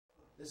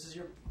This is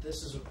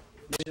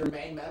your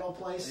main metal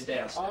place?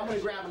 Yes. Oh, I'm gonna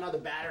grab another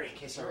battery in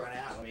case I run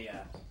out. Let me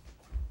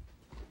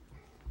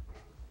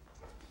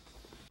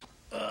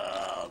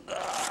Oh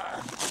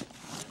God.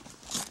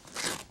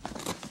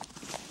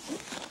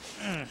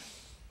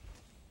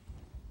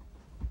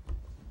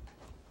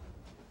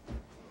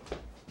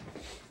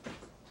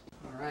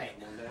 All right.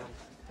 One down.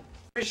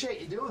 Appreciate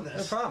you doing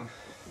this. No problem.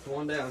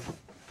 One down.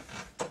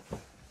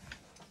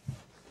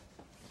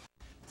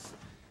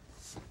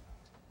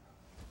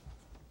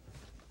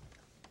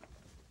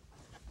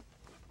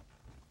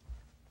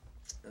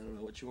 I don't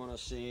know what you want to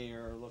see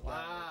or look at.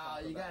 Wow,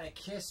 you got a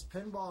KISS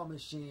pinball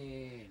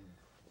machine.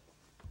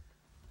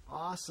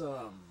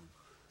 Awesome.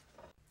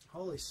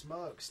 Holy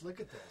smokes, look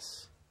at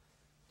this.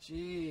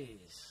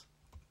 Jeez.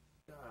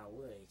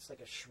 Golly, it's like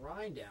a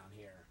shrine down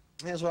here.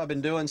 That's what I've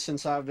been doing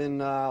since I've been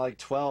like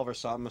 12 or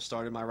something. I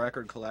started my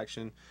record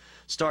collection.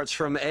 Starts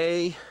from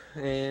A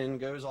and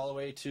goes all the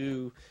way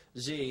to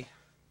Z.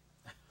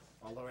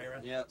 All the way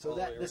around? Yeah. So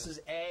this is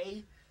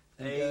A?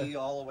 A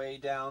all the way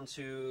down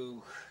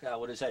to,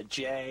 what is that,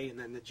 J, and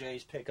then the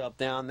J's pick up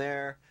down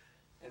there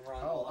and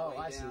run all the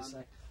way I down. see.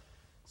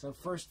 So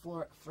first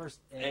floor, first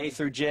A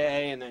through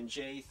J, and then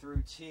J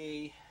through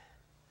T,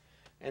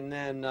 and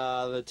then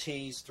the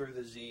T's through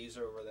the Z's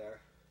over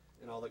there,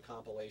 and all the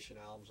compilation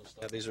albums and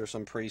stuff. These are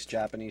some Priest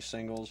Japanese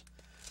singles.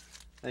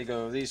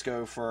 These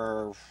go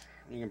for,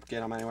 you can get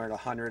them anywhere to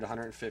 $100,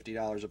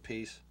 $150 a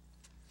piece.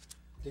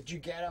 Did you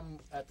get them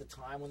at the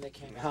time when they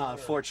came out?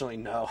 Unfortunately,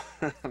 no.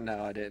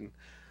 No, I didn't.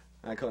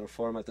 I couldn't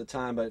afford them at the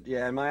time, but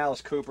yeah, and my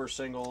Alice Cooper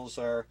singles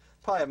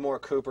probably have more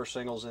Cooper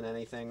singles than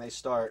anything. They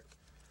start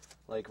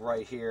like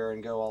right here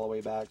and go all the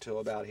way back to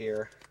about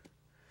here.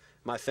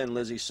 My Thin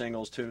Lizzy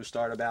singles too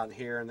start about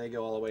here and they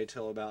go all the way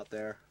till about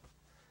there.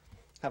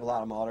 Have a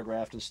lot of them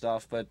autographed and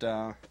stuff, but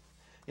yeah,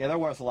 they're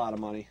worth a lot of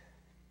money.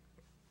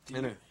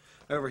 And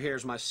over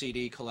here's my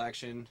CD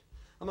collection.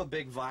 I'm a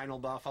big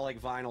vinyl buff. I like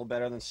vinyl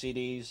better than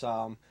CDs.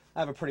 I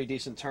have a pretty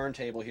decent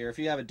turntable here. If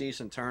you have a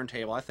decent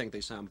turntable, I think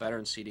they sound better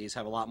than CDs.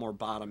 Have a lot more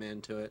bottom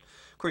end to it.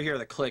 Of course, you hear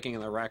the clicking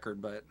of the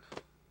record, but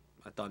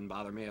that doesn't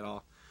bother me at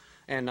all.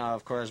 And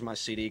of course, my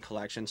CD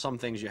collection. Some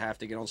things you have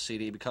to get on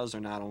CD because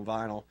they're not on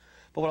vinyl.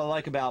 But what I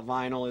like about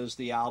vinyl is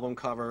the album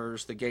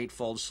covers, the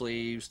gatefold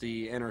sleeves,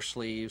 the inner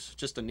sleeves,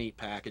 just a neat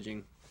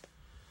packaging.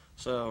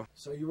 So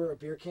you were a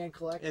beer can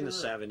collector? In the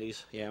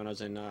 70s, yeah, when I was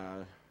in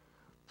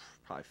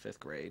probably 5th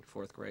grade,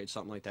 4th grade,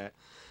 something like that.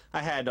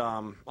 I had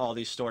all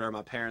these stored at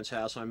my parents'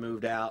 house when I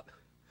moved out.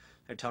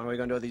 They're telling me we're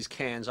going to do these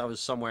cans. I was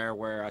somewhere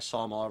where I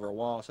saw them all over a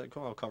wall. I said,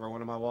 cool, I'll cover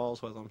one of my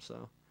walls with them.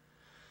 So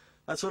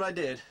that's what I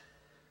did.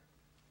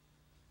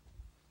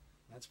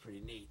 That's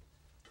pretty neat.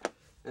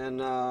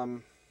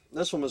 And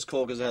this one was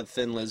cool because it had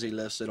Thin Lizzy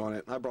listed on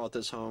it. I brought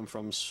this home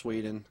from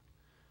Sweden.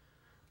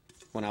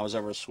 When I was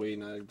over in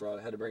Sweden, I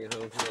had to bring it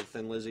home. It had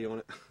Thin Lizzy on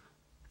it.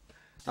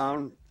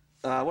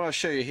 What I'll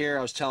show you here,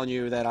 I was telling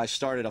you that I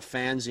started a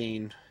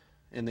fanzine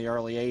in the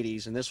early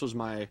 80s, and this was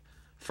my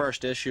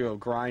first issue of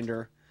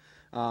Grinder.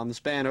 This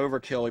band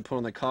Overkill we put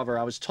on the cover.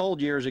 I was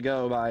told years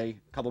ago by a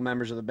couple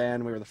members of the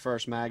band we were the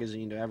first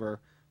magazine to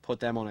ever put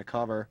them on a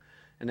cover,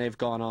 and they've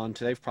gone on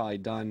to, they've probably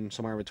done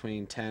somewhere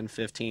between 10,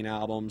 15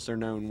 albums. They're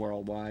known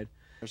worldwide.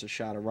 There's a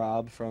shot of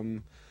Rob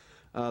from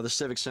the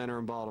Civic Center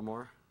in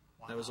Baltimore.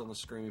 Wow. That was on the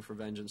Screaming for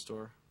Vengeance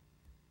tour.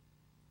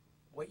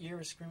 What year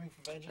was Screaming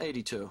for Vengeance?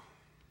 82.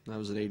 That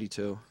was at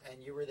 82.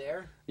 And you were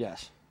there?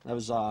 Yes. That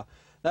was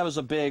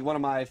one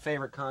of my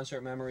favorite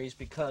concert memories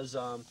because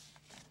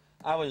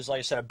I was, like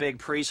I said, a big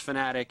Priest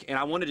fanatic, and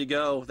I wanted to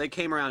go. They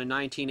came around in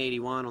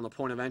 1981 on the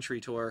Point of Entry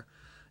tour,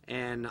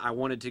 and I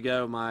wanted to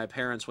go. My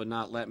parents would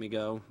not let me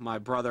go. My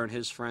brother and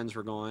his friends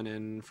were going,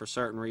 and for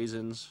certain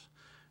reasons,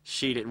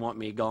 she didn't want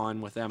me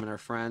going with them and her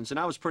friends, and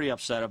I was pretty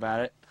upset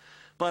about it.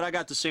 But I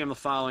got to see them the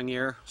following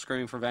year,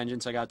 Screaming for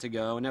Vengeance. I got to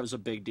go, and that was a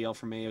big deal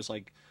for me. It was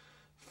like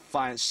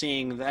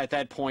seeing, at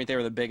that point, they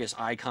were the biggest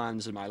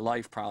icons in my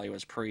life, probably,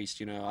 was Priest.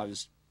 You know,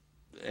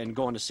 and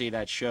going to see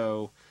that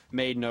show,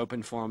 Maiden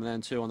opened for them then,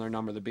 too, on their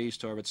Number of the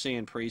Beast tour. But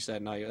seeing Priest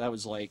that night, that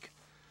was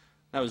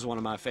one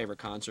of my favorite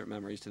concert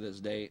memories to this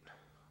date.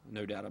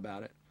 No doubt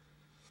about it.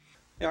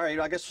 All right,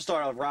 I guess we'll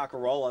start out with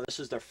Rock-A-Rolla. This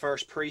is their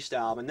first Priest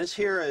album. And this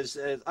here is,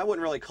 I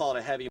wouldn't really call it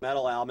a heavy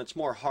metal album. It's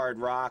more hard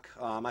rock.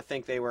 I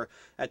think they were,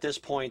 at this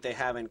point, they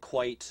haven't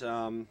quite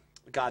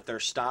got their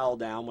style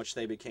down, which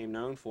they became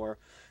known for.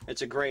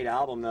 It's a great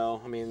album,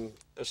 though. I mean,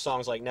 there's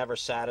songs like Never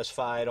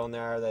Satisfied on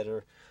there that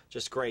are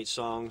just great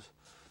songs.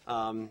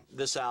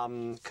 This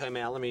album came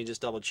out, let me just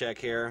double check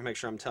here, make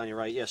sure I'm telling you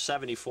right. Yeah,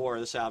 74.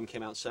 This album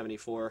came out in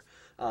 74.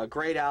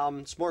 Great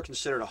album. It's more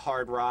considered a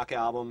hard rock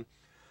album.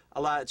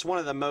 It's one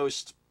of the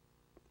most,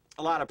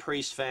 a lot of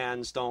Priest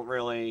fans don't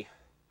really,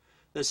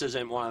 this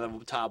isn't one of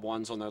the top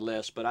ones on their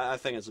list, but I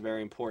think it's a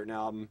very important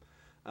album.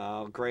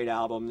 Great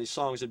album. These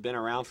songs had been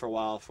around for a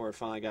while before it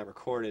finally got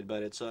recorded,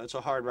 but it's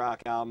a hard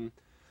rock album.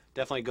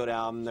 Definitely a good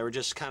album. They were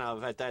just kind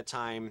of, at that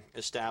time,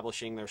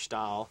 establishing their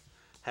style.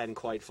 Hadn't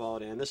quite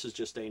followed in. This is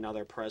just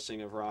another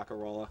pressing of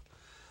Rock-A-Rolla.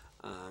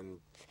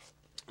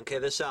 Okay,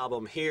 this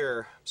album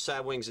here,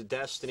 Sad Wings of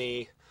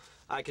Destiny,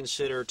 I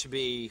consider to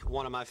be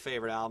one of my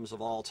favorite albums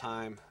of all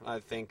time. I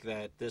think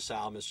that this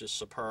album is just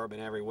superb in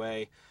every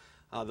way.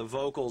 The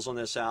vocals on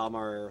this album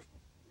are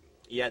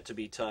yet to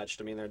be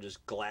touched. I mean, they're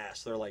just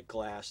glass. They're like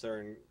glass.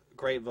 They're in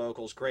great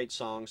vocals, great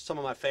songs. Some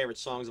of my favorite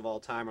songs of all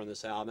time are on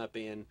this album, that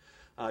being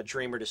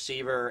Dreamer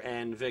Deceiver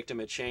and Victim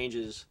of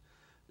Changes,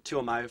 two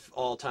of my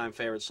all-time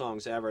favorite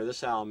songs ever.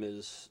 This album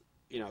is,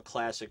 you know,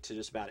 classic to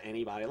just about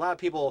anybody. A lot of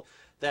people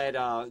that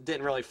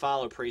didn't really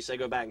follow Priest, they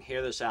go back and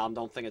hear this album,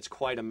 don't think it's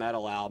quite a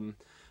metal album.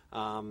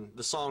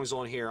 The songs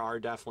on here are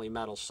definitely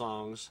metal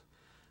songs,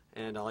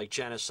 and like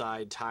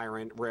Genocide,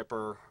 Tyrant,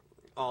 Ripper,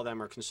 all of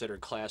them are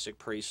considered classic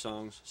Priest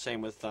songs.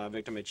 Same with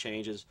Victim of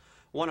Changes.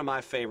 One of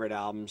my favorite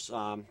albums.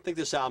 I think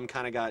this album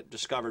kind of got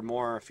discovered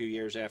more a few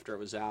years after it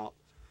was out.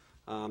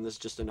 This is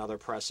just another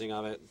pressing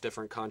of it.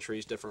 Different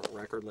countries, different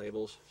record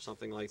labels,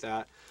 something like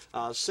that.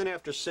 Sin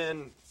After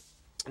Sin,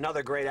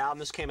 another great album.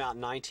 This came out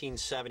in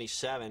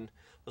 1977.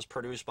 Was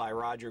produced by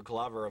Roger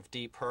Glover of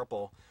Deep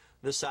Purple.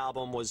 This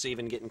album was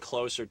even getting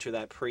closer to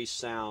that Priest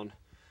sound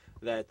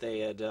that they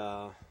had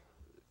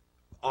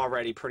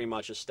already pretty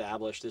much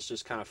established. This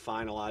just kind of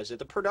finalized it.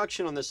 The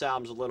production on this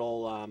album's a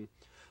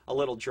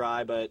little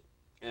dry, but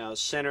you know,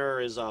 Sinner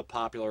is a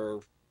popular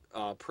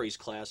Priest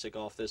classic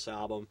off this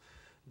album.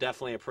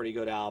 Definitely a pretty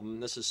good album.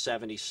 This is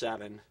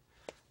 77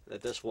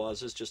 that this was.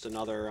 This is just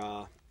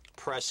another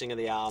pressing of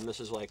the album. This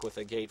is like with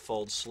a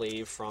gatefold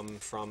sleeve from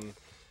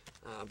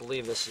I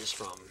believe this is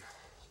from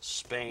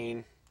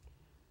Spain.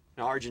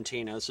 No,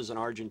 Argentina. This is an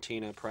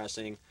Argentina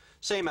pressing.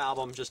 Same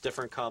album, just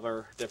different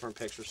cover, different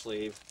picture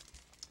sleeve.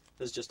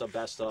 This is just a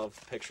best of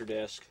picture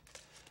disc.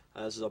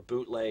 This is a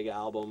bootleg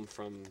album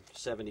from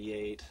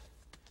 '78.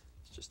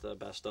 It's just a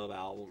best of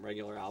album,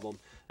 regular album.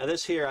 Now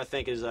this here I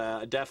think is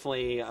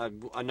definitely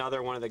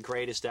another one of the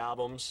greatest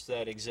albums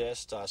that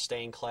exist,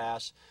 Stained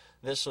Class.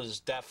 This was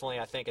definitely,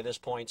 I think at this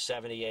point,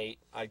 '78.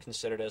 I'd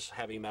consider this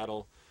heavy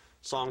metal.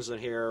 Songs in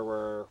here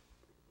were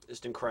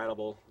just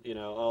incredible. You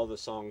know, all the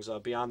songs.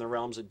 Beyond the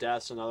Realms of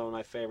Death's another one of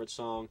my favorite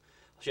songs.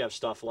 You have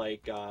stuff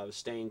like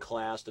Stained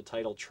Class, the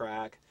title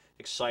track.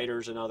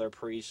 Exciter's another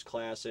Priest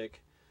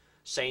classic.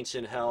 Saints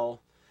in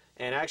Hell.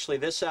 And actually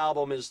this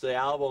album is the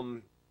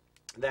album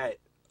that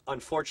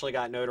unfortunately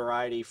got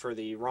notoriety for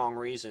the wrong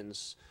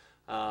reasons.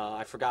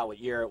 I forgot what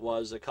year it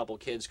was. A couple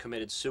kids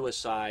committed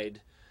suicide.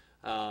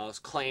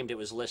 Claimed it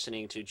was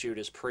listening to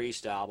Judas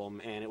Priest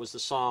album, and it was the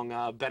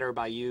song Better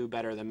By You,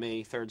 Better Than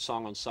Me, third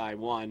song on side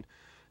one.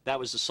 That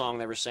was the song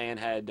they were saying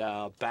had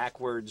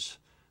backwards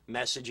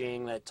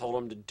messaging that told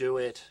them to do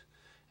it,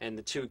 and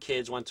the two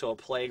kids went to a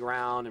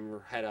playground and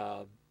had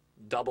a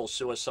double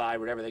suicide,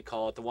 whatever they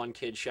call it. The one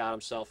kid shot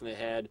himself in the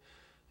head,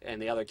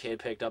 and the other kid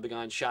picked up a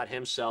gun, shot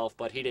himself,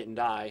 but he didn't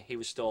die. He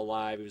was still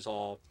alive. He was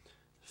all,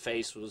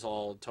 face was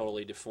all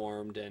totally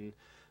deformed, and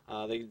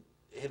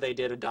they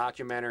did a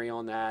documentary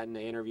on that, and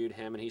they interviewed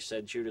him, and he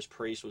said Judas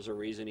Priest was the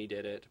reason he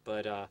did it.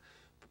 But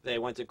they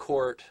went to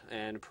court,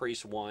 and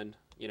Priest won.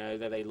 You know,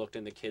 they looked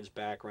in the kid's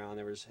background.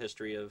 There was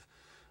history of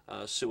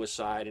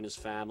suicide in his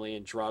family,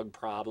 and drug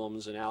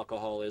problems, and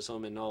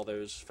alcoholism, and all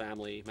those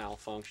family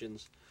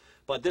malfunctions.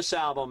 But this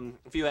album,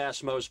 if you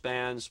ask most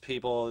bands,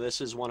 people,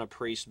 this is one of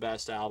Priest's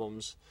best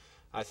albums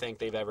I think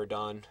they've ever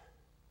done.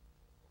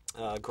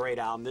 Great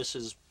album. This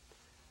is,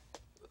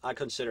 I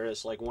consider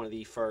this like one of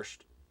the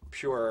first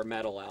pure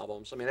metal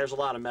albums. I mean, there's a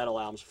lot of metal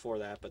albums before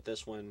that, but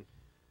this one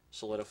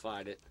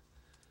solidified it.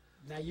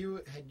 Now,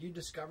 had you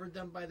discovered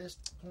them by this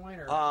point,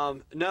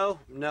 or?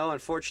 No,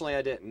 unfortunately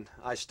I didn't.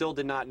 I still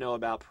did not know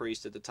about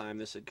Priest at the time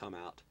this had come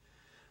out.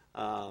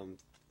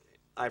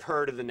 I've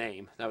heard of the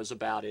name. That was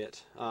about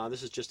it.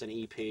 This is just an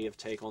EP of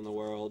Take on the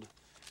World.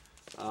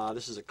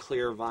 This is a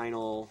clear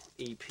vinyl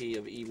EP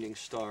of Evening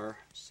Star.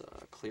 It's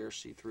a clear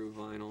see-through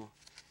vinyl.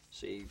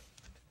 See,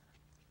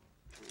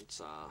 it's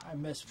I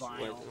miss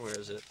vinyl. Where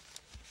is it?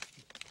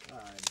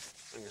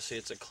 You can see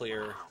it's a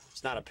clear. Wow.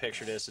 It's not a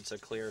picture disc. It's a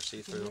clear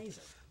see-through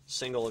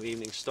single of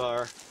Evening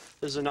Star.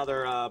 This is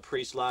another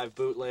Priest live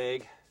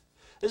bootleg.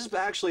 This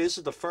is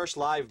the first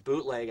live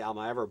bootleg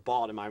album I ever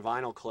bought in my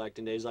vinyl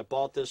collecting days. I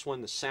bought this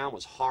one. The sound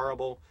was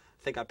horrible.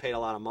 I think I paid a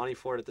lot of money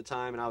for it at the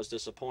time, and I was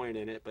disappointed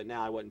in it. But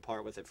now I wouldn't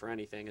part with it for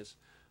anything, as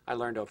I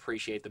learned to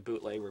appreciate the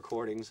bootleg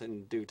recordings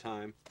in due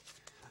time.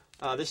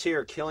 This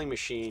here, Killing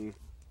Machine.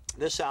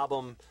 This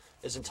album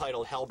is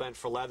entitled Hellbent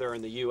for Leather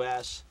in the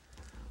U.S.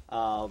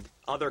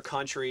 Other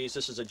countries,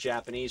 this is a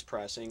Japanese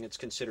pressing. It's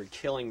considered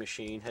Killing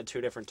Machine. Had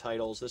two different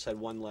titles. This had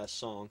one less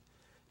song.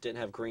 Didn't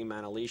have Green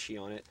Manalishi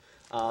on it.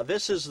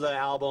 This is the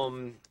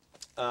album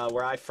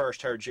where I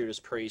first heard Judas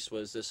Priest,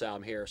 was this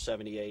album here,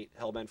 '78,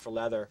 Hellbent for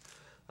Leather.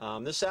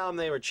 This album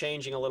they were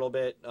changing a little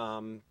bit,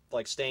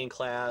 like Stained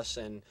Class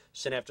and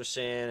Sin After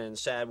Sin and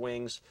Sad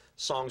Wings.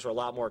 Songs were a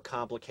lot more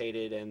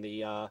complicated, and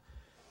the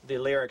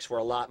lyrics were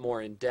a lot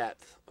more in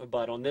depth.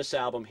 But on this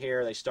album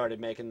here, they started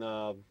making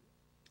the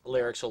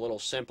lyrics a little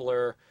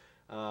simpler.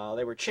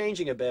 They were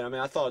changing a bit. I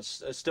mean, I thought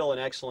it's still an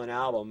excellent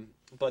album,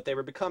 but they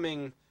were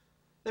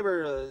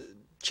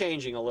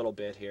changing a little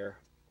bit here.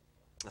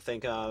 I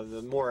think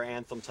the more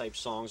anthem type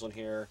songs on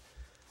here,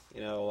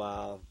 you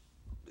know,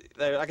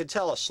 I could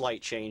tell a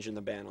slight change in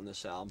the band on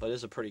this album, but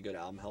it's a pretty good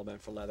album, Hellbent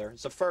for Leather.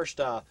 It's the first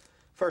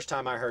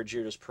time I heard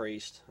Judas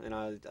Priest, and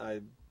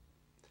I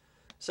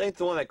this ain't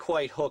the one that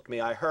quite hooked me.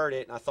 I heard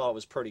it and I thought it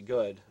was pretty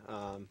good.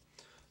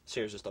 So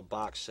here's just a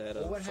box set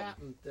of. Well, what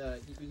happened?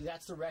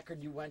 That's the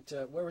record you went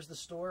to. Where was the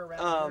store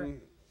around here?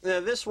 Yeah,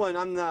 this one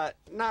I'm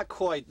not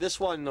quite. This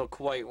one no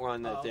quite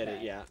one that did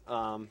it. Yeah.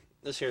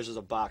 This here's is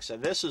a box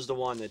set. This is the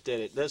one that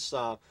did it. This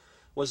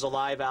was the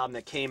live album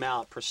that came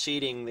out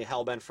preceding the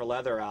Hellbent for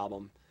Leather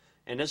album,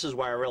 and this is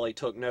where I really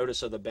took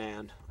notice of the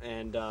band.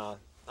 And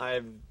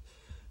I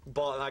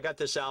got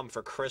this album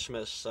for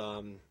Christmas.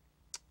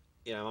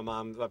 You know,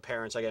 my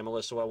parents, I gave them a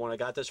list of when I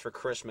got this for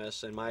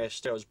Christmas, and my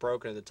stereo was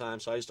broken at the time,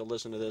 so I used to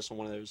listen to this on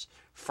one of those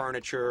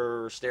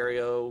furniture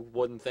stereo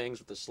wooden things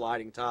with the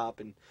sliding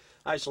top, and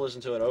I used to listen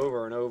to it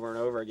over and over and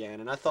over again.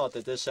 And I thought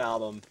that this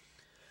album,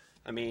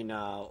 I mean,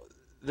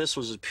 this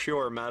was a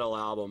pure metal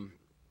album.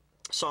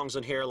 Songs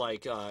in here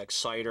like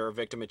Exciter,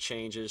 Victim of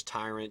Changes,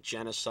 Tyrant,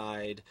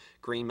 Genocide,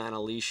 Green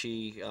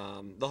Manalishi.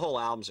 The whole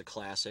album's a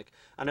classic.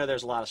 I know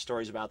there's a lot of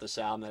stories about this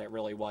album that it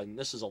really wasn't.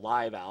 This is a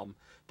live album,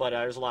 but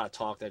there's a lot of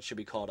talk that it should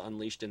be called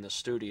Unleashed in the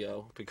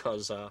Studio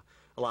because a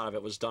lot of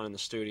it was done in the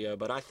studio.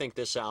 But I think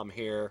this album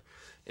here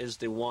is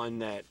the one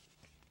that,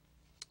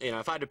 you know,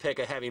 if I had to pick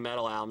a heavy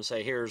metal album,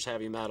 say here's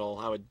heavy metal,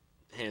 I would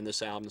hand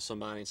this album to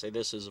somebody and say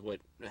this is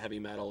what heavy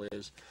metal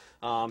is.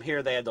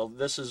 Here they had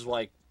this is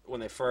like when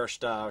they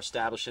first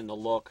establishing the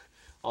look,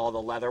 all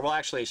the leather. Well,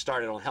 actually, it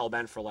started on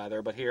Hellbent for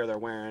Leather, but here they're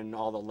wearing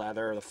all the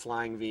leather, the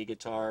Flying V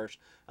guitars,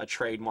 a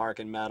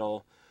trademark in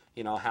metal.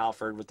 You know,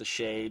 Halford with the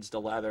shades,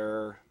 the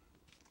leather,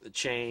 the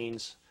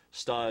chains,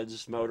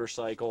 studs,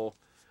 motorcycle.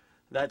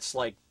 That's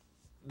like,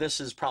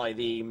 this is probably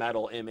the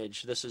metal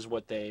image. This is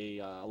what they,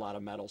 a lot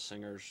of metal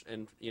singers,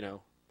 and you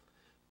know,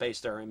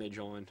 based their image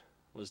on.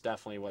 Was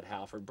definitely what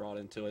Halford brought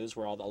into it. This is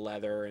where all the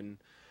leather and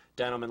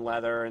denim and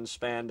leather and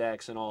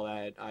spandex and all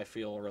that, I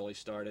feel, really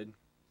started.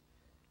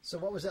 So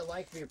what was it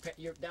like for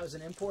your that was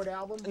an import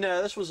album?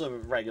 No, this was a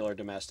regular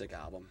domestic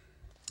album.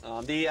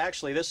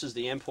 Actually, this is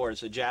the import.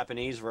 It's a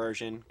Japanese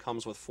version.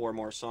 Comes with 4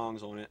 more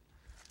songs on it.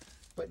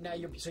 But now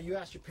so you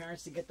asked your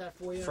parents to get that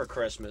for you? For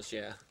Christmas,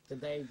 yeah.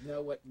 Did they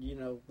know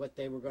what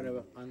they were going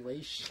to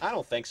unleash? I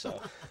don't think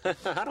so.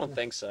 I don't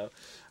think so.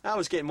 I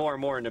was getting more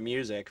and more into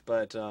music,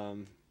 but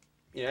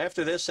you know,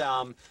 after this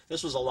album,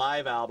 this was a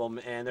live album,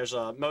 and there's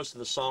most of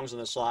the songs on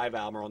this live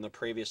album are on the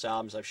previous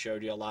albums I've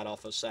showed you. A lot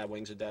off of Sad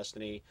Wings of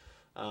Destiny,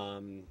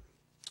 Sin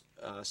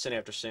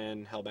After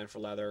Sin, Hellbent for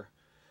Leather.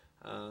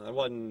 There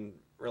wasn't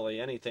really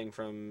anything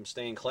from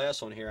Stained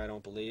Class on here, I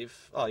don't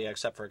believe. Oh yeah,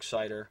 except for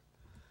Exciter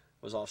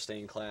was off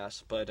Stained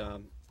Class. But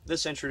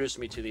this introduced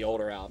me to the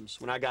older albums.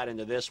 When I got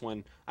into this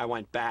one, I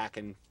went back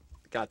and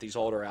got these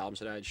older albums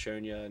that I had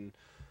shown you, and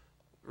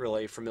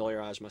really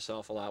familiarized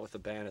myself a lot with the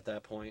band at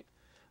that point.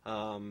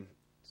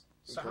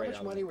 So how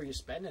much money were you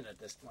spending at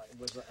this point?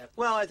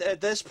 Well, at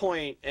this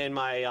point in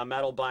my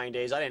metal buying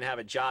days, I didn't have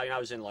a job. You know, I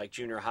was in like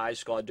junior high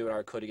school. I'd do what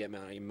I could to get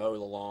money, mow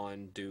the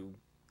lawn, do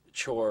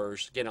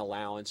chores, get an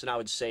allowance, and I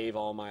would save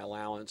all my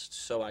allowance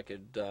so I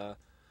could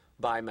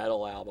buy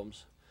metal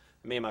albums.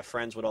 Me and my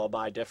friends would all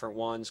buy different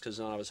ones because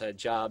none of us had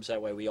jobs.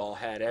 That way we all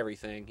had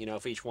everything. You know,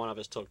 if each one of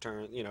us took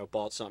turn, you know,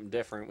 bought something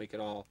different, we could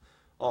all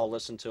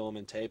listen to them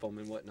and tape them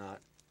and whatnot.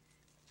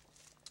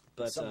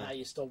 But somehow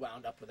you still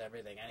wound up with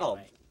everything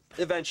anyway.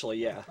 Oh, eventually,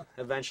 yeah.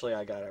 Eventually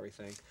I got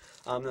everything.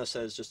 This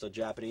is just a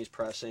Japanese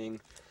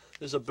pressing.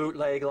 This is a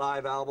bootleg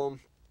live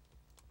album.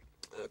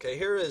 Okay,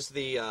 here is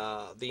the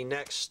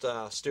next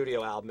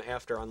studio album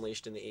after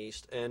Unleashed in the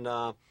East. And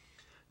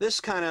this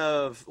kind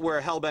of,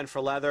 where Hellbent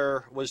for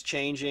Leather was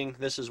changing,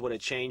 this is what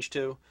it changed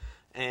to.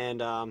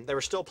 And they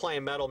were still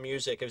playing metal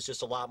music. It was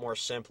just a lot more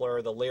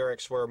simpler. The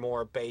lyrics were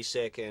more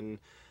basic and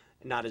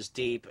not as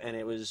deep, and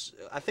it was,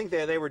 I think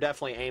they were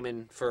definitely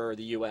aiming for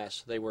the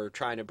U.S. They were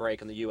trying to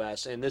break in the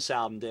U.S., and this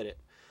album did it.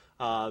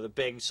 The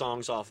big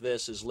songs off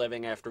this is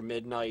Living After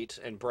Midnight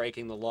and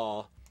Breaking the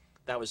Law.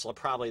 That was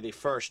probably the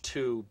first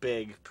 2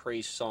 big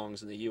Priest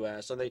songs in the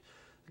U.S. And they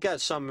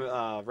got some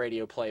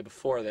radio play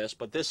before this,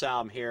 but this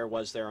album here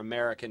was their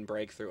American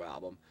breakthrough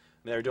album.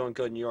 I mean, they were doing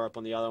good in Europe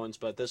on the other ones,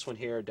 but this one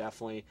here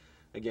definitely,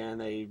 again,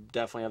 they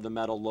definitely have the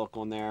metal look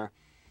on there.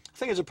 I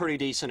think it's a pretty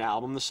decent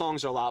album. The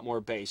songs are a lot more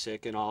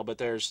basic and all, but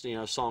there's, you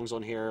know, songs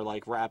on here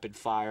like Rapid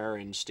Fire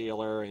and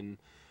Stealer and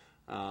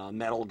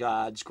Metal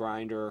Gods,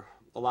 Grinder.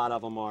 A lot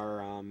of them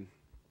are,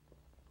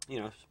 you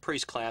know,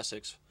 Priest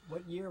classics.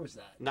 What year was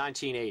that?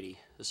 1980.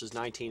 This is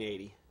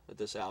 1980 that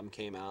this album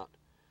came out.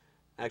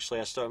 Actually,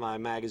 I started my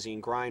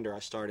magazine Grinder.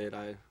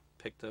 I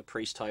picked the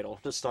Priest title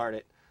to start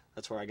it.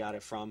 That's where I got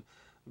it from.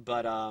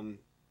 But,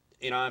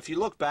 you know, if you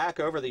look back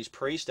over these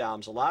Priest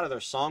albums, a lot of their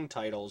song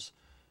titles,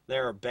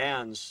 there are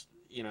bands,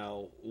 you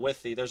know,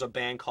 there's a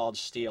band called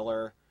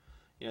Stealer,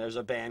 you know, there's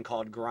a band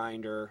called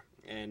Grinder,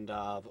 and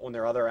on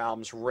their other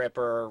albums,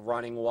 Ripper,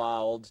 Running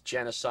Wild,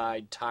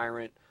 Genocide,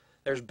 Tyrant,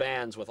 there's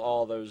bands with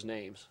all those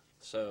names.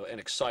 So, and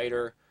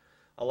Exciter,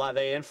 a lot,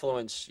 they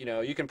influence, you know,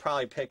 you can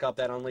probably pick up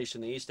that Unleashed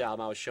in the East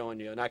album I was showing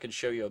you, and I could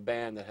show you a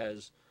band that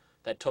has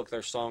that took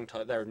their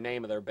their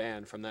name of their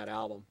band from that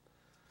album.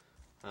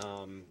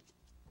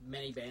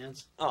 Many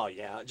bands. Oh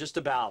yeah, just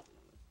about.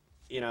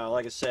 You know,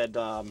 like I said,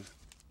 I'll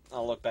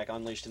look back.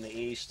 Unleashed in the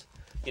East.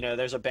 You know,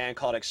 there's a band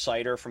called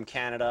Exciter from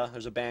Canada.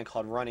 There's a band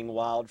called Running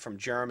Wild from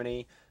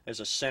Germany. There's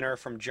a Sinner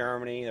from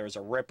Germany. There was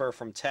a Ripper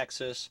from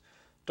Texas.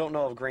 Don't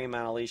know if Green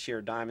Man Alicia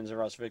or Diamonds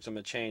Are Us Victim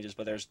of Changes,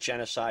 but there's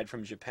Genocide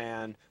from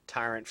Japan,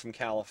 Tyrant from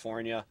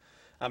California.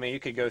 I mean, you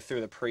could go through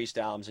the Priest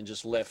albums and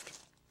just lift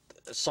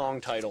song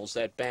titles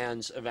that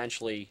bands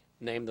eventually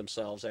named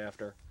themselves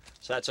after.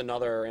 So that's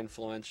another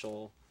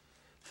influential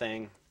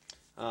thing.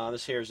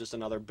 This here is just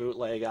another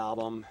bootleg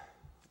album.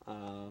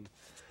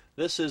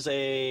 This is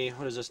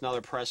what is this,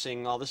 another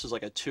pressing? Oh, this is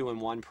like a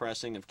 2-in-1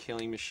 pressing of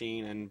Killing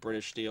Machine and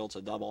British Steel. It's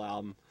a double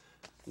album.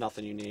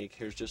 Nothing unique.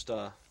 Here's just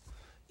a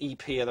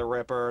EP of the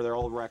Ripper, their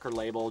old record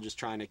label, just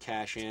trying to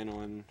cash in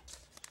on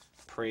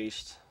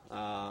Priest.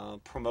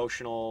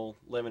 Promotional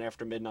Living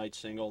After Midnight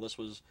single. This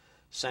was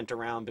sent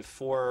around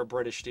before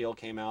British Steel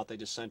came out. They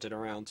just sent it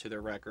around to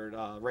their record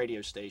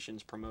radio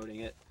stations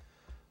promoting it.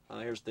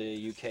 Here's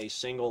the UK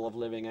single of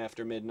Living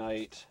After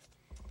Midnight.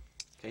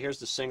 Okay, here's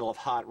the single of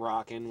Hot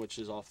Rockin', which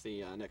is off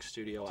the next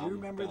studio album. Do you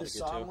remember the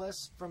song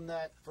list from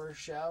that first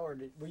show, or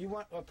were you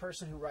a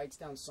person who writes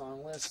down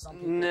song lists? Some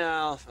people...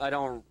 No, I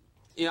don't.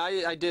 You know,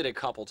 I did a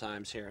couple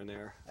times here and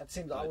there.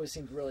 That always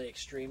seemed really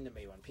extreme to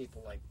me when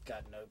people like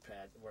got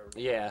notepad where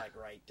like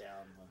write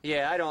down.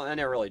 Yeah, I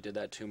never really did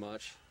that too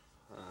much.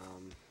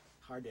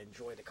 Hard to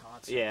enjoy the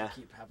concert. Yeah.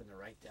 You keep having to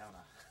write down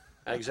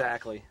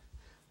Exactly.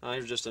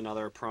 Here's just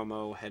another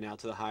promo heading out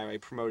to the highway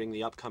promoting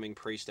the upcoming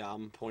Priest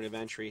album, Point of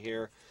Entry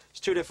here. It's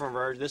two different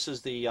versions. This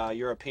is the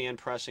European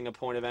pressing of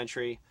Point of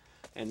Entry,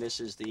 and this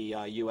is the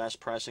U.S.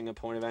 pressing of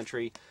Point of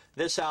Entry.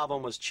 This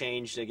album was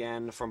changed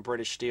again from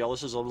British Steel.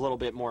 This is a little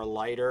bit more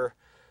lighter.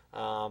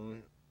 At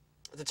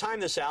the time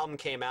this album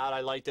came out,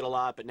 I liked it a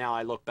lot, but now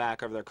I look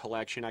back over their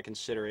collection, I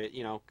consider it,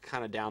 you know,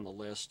 kind of down the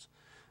list.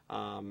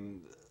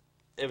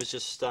 It was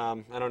just,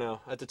 I don't know.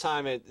 At the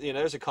time,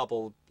 there's a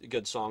couple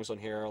good songs on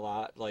here a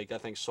lot. Like, I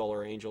think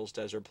Solar Angels,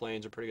 Desert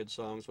Plains are pretty good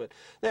songs. But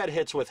they had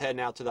hits with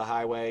Heading Out to the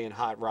Highway and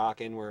Hot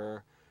Rockin'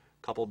 were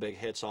a couple big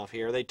hits off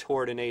here. They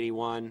toured in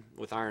 '81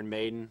 with Iron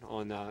Maiden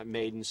on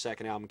Maiden's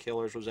second album,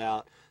 Killers, was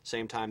out.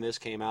 Same time this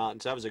came out.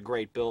 And so that was a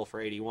great bill for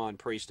 '81,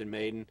 Priest and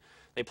Maiden.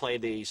 They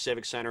played the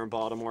Civic Center in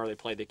Baltimore. They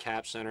played the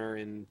Cap Center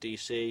in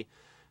D.C.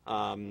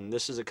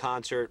 This is a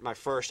concert, my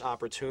first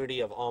opportunity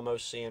of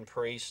almost seeing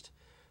Priest.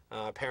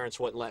 Parents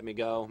wouldn't let me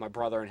go. My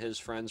brother and his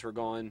friends were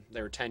going.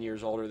 They were 10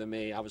 years older than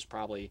me. I was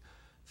probably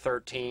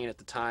 13 at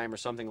the time or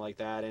something like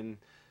that. And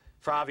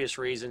for obvious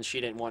reasons,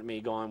 she didn't want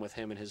me going with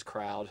him and his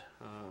crowd.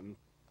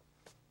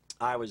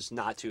 I was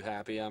not too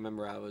happy. I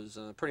remember I was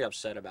pretty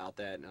upset about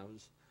that, and I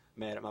was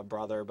mad at my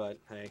brother. But,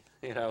 hey,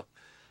 you know,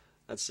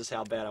 that's just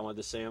how bad I wanted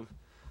to see him.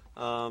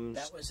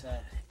 that was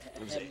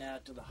Heading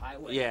Out to the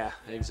Highway. Yeah,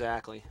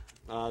 exactly.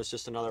 It's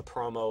just another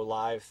promo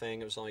live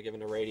thing. It was only given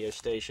to radio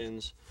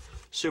stations.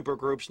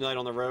 Supergroup's Night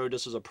on the Road.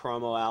 This was a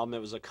promo album. It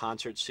was a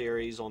concert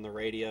series on the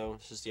radio.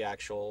 This is the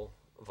actual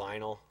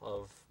vinyl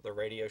of the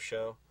radio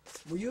show.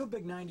 Were you a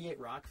big 98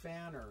 Rock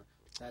fan, or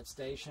that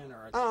station?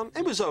 Or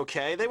it was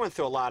okay. They went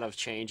through a lot of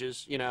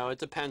changes. You know, it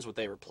depends what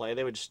they would play.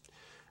 They would just...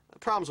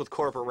 Problems with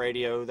corporate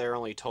radio, they're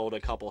only told a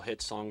couple hit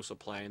songs to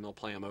play, and they'll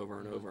play them over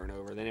and over and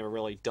over. They never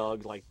really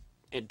dug like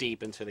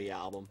deep into the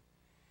album.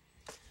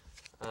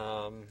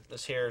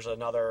 This here's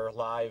another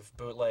live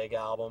bootleg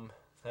album.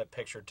 That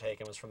picture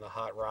taken was from the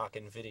Hot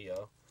Rockin'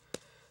 video.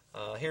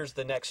 Here's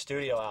the next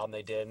studio album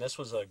they did, and this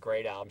was a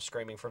great album,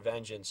 Screaming for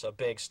Vengeance, a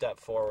big step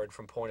forward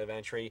from Point of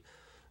Entry.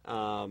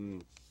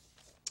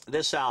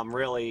 This album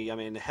really, I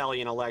mean,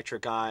 Hellion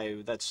Electric Eye,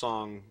 that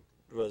song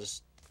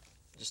was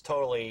just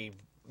totally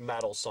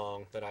metal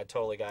song that I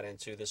totally got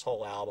into, this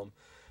whole album.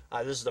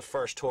 This is the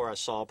first tour I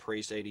saw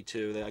Priest,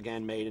 '82.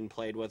 Again, Maiden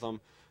played with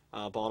them.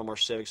 Baltimore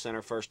Civic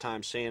Center, first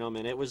time seeing them,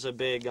 and it was a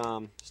big, I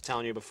was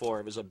telling you before,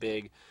 it was a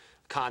big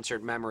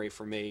concert memory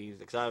for me,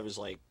 because I was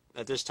like,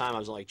 at this time I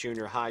was like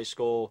junior high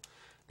school.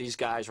 These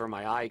guys were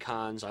my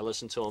icons. I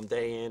listened to them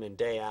day in and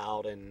day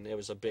out, and it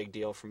was a big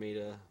deal for me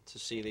to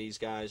see these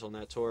guys on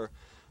that tour.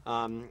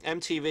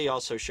 MTV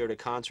also showed a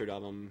concert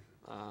of them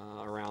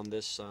around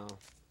this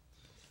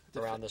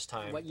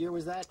time. What year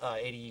was that?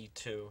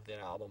 '82, the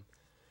album.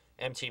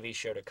 MTV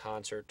showed a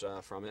concert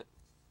from it.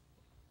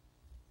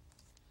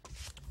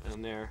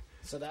 And there.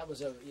 So that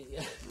was a...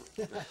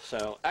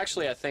 So,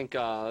 actually, I think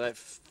that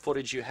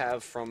footage you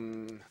have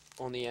from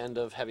on the end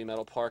of Heavy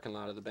Metal Parking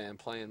Lot of the band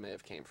playing may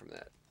have came from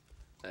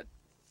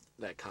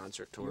that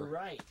concert tour. You're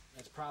right.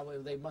 That's probably...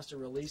 They must have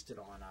released it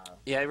on...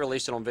 yeah, they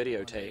released it on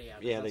videotape.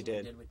 Yeah, they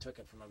did. We took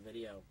it from a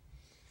video.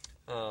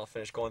 I'll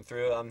finish going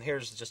through.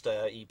 Here's just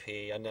a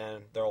EP, and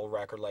then their old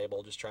record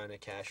label just trying to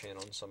cash in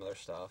on some of their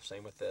stuff.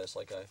 Same with this,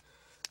 like a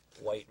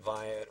white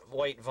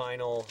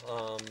vinyl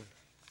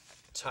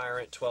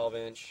Tyrant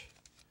 12-inch.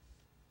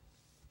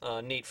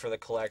 Neat for the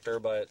collector,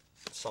 but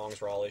songs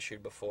were all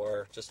issued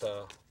before. Just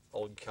a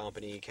old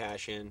company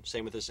cash in.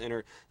 Same with this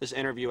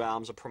interview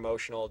album's a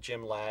promotional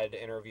Jim Ladd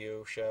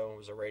interview show. It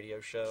was a radio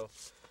show.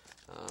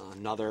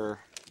 Another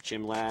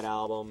Jim Ladd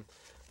album.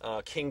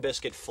 King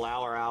Biscuit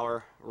Flower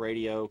Hour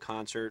radio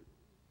concert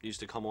used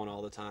to come on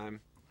all the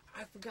time.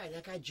 I forgot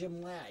that guy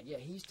Jim Ladd. Yeah,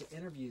 he used to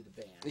interview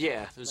the band.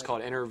 Yeah, it was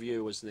called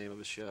Interview was the name of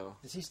his show.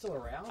 Is he still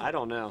around? I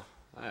don't know.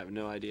 I have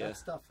no idea. That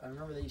stuff. I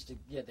remember they used to.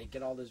 Yeah, they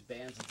get all those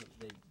bands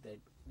and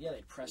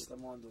they press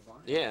them on the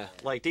vinyl. Yeah,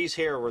 like these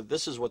here were.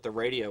 This is what the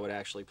radio would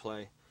actually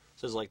play.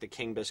 This is like the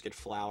King Biscuit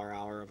Flower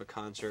Hour of a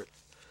concert.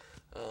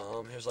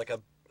 Here's like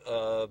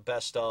a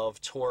best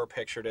of tour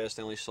picture disc.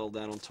 They only sold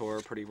that on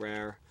tour, pretty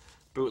rare.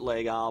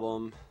 Bootleg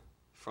album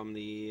from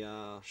the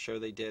show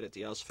they did at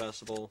the US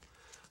Festival.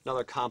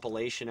 Another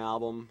compilation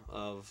album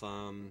of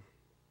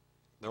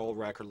their old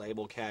record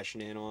label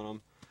cashing in on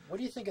them. What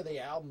do you think of the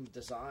album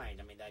design?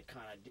 I mean, that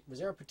kind of, was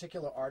there a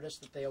particular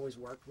artist that they always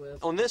worked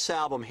with? On this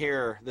album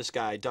here, this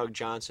guy Doug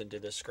Johnson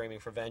did this Screaming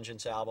for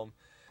Vengeance album.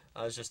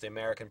 It was just the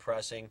American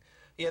pressing.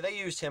 Yeah, they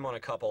used him on a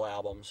couple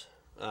albums.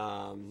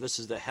 This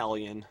is the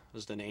Hellion,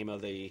 was the name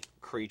of the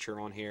creature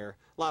on here.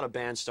 A lot of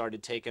bands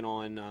started taking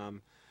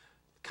on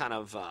kind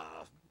of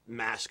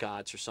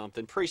mascots or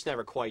something. Priest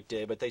never quite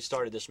did, but they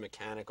started this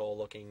mechanical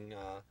looking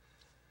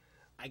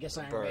I guess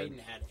Iron bird. Maiden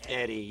had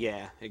Eddie,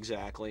 yeah,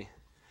 exactly.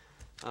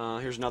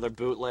 Here's another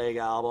bootleg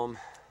album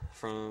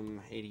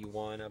from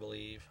 '81, I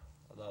believe.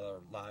 Another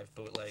live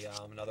bootleg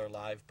album. Another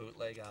live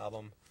bootleg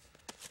album.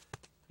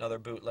 Another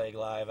bootleg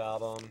live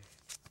album.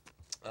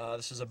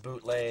 This is a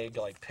bootleg,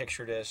 like,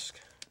 picture disc,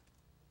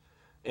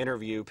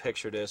 interview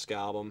picture disc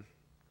album.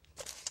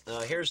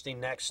 Here's the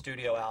next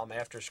studio album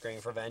after Screaming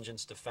for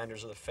Vengeance,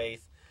 Defenders of the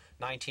Faith,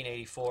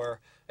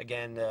 1984.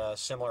 Again,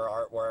 similar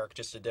artwork,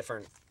 just a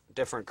different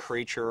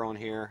creature on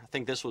here. I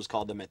think this was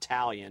called the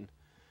Metallion,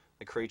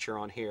 the creature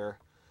on here.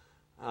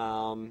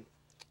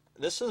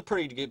 This is a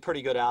pretty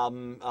good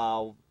album.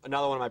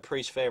 Another one of my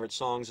Priest favorite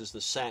songs is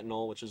The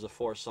Sentinel, which is the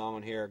fourth song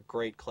on here.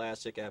 Great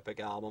classic epic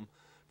album.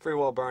 Free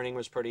Will Burning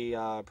was pretty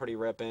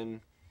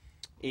ripping.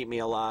 Eat Me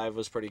Alive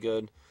was pretty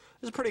good.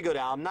 It was a pretty good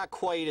album. Not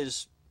quite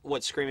as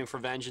what Screaming for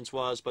Vengeance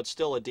was, but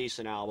still a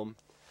decent album.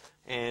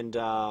 And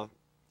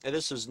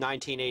this was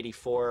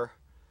 1984.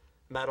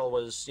 Metal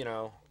was, you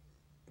know,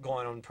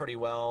 going on pretty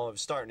well. It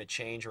was starting to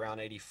change around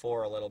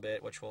 '84 a little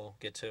bit, which we'll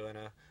get to in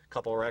a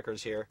couple of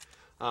records here.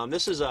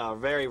 This is a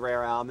very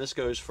rare album. This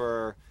goes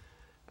for,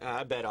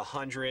 I bet,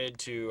 $100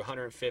 to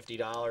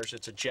 $150.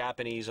 It's a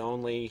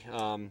Japanese-only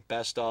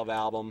best of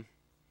album.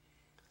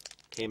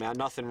 Came out,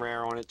 nothing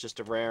rare on it, just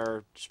a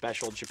rare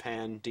special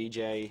Japan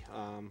DJ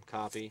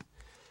copy.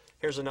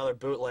 Here's another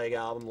bootleg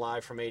album,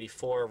 live from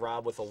 '84,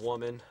 Rob with a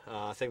Woman.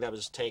 I think that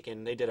was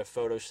taken, they did a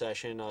photo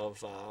session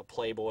of a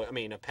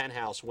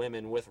Penthouse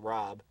women with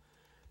Rob.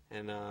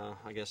 And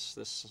I guess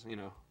this, you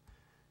know,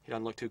 he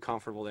doesn't look too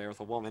comfortable there with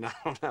a woman. I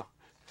don't know.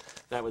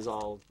 That was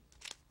all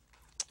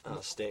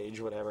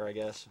stage, whatever, I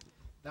guess.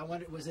 That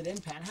one, was it in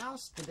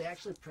Penthouse? Did they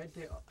actually print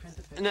the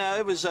picture? No,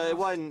 it was. It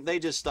wasn't. They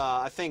just.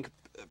 I think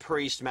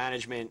Priest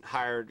management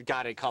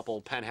got a couple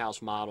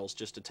Penthouse models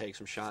just to take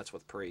some shots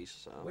with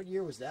Priest. So. What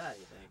year was that,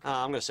 you think?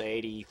 I'm gonna say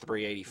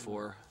 '83,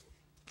 '84.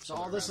 So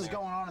all this is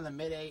going on in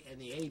the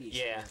 '80s.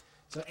 Yeah.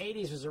 So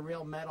 '80s was a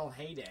real metal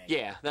heyday.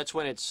 Yeah, that's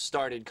when it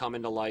started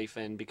coming to life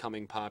and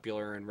becoming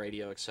popular and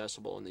radio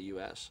accessible in the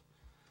U.S.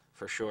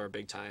 For sure,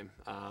 big time.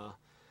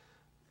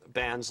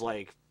 Bands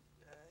like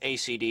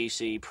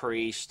AC/DC,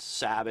 Priest,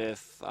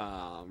 Sabbath,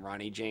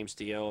 Ronnie James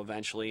Dio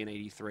eventually in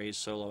 '83's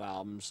solo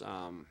albums,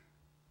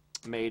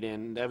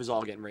 Maiden, that was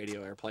all getting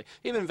radio airplay.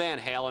 Even Van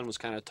Halen was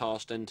kind of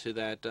tossed into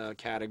that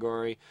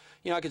category.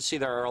 You know, I could see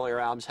their earlier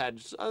albums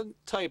had a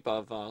type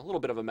of, a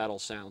little bit of a metal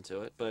sound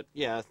to it. But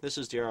yeah, this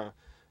is the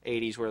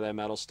 '80s where that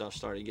metal stuff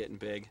started getting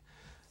big.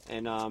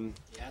 And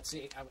yeah,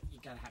 see, you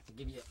gotta have to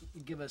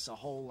give us a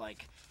whole,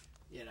 like,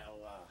 you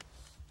know,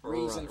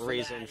 reason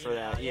for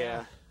that.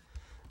 Yeah.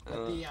 But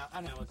I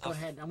don't know. Go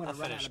ahead. I'm going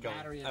to run out of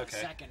battery in a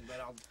second, but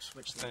I'll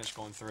switch. Finish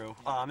going through.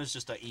 It's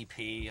just an EP,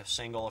 a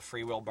single, a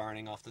Free Will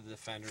Burning off the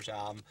Defenders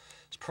album.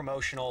 It's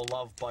promotional.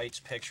 Love Bites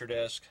picture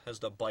disc has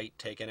the bite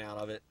taken out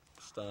of it,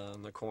 just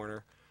in the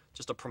corner.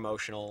 Just a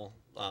promotional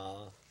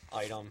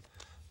item.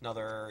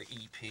 Another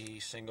EP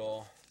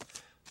single.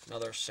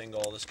 Another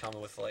single. This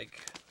coming with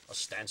like a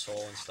stencil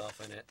and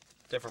stuff in it.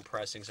 Different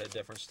pressings had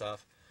different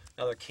stuff.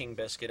 Another King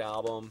Biscuit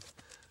album.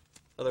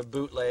 Another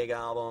bootleg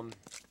album.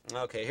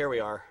 Okay, here we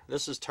are.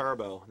 This is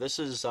Turbo. This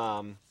is,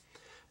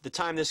 the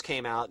time this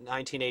came out,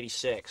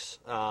 1986,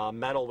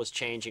 metal was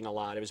changing a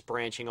lot. It was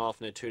branching off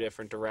into two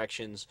different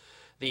directions.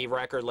 The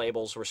record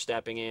labels were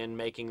stepping in,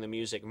 making the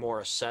music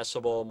more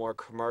accessible, more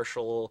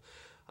commercial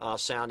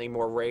sounding,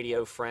 more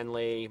radio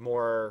friendly,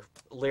 more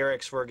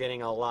lyrics were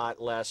getting a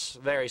lot less,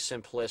 very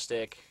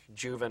simplistic,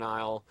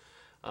 juvenile.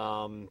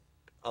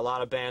 A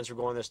lot of bands were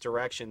going this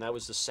direction. That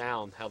was the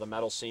sound, how the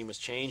metal scene was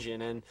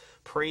changing. And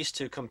Priest,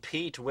 to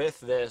compete with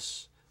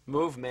this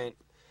movement,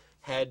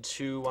 had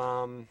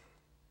to,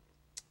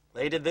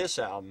 they did this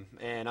album.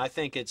 And I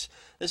think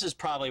this is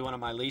probably one of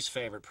my least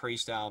favorite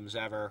Priest albums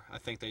ever. I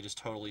think they just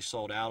totally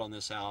sold out on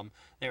this album.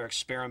 They were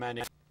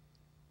experimenting.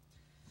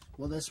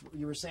 Well, this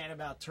you were saying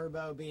about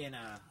Turbo being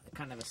a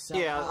kind of a sell.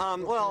 Yeah,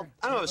 well,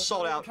 I don't know if it's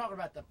sold out. We're talking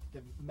about the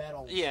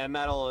metal. Yeah,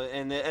 metal,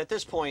 and at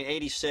this point,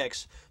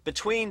 86,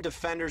 between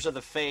Defenders of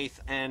the Faith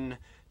and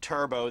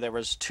Turbo, there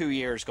was 2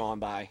 years gone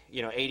by.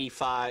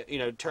 85,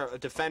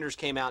 Defenders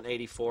came out in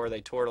 84,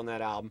 they toured on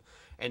that album,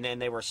 and then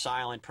they were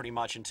silent pretty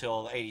much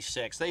until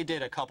 86. They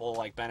did a couple,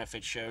 like,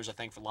 benefit shows, I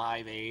think, for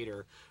Live Aid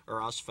or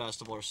Us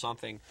Festival or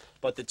something.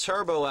 But the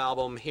Turbo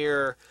album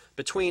here,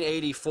 between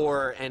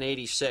 84 and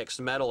 86,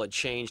 metal had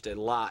changed a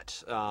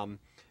lot.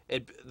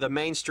 The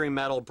mainstream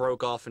metal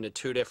broke off into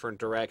two different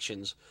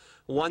directions.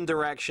 One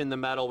direction, the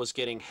metal was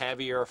getting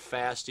heavier,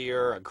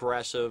 faster,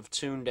 aggressive,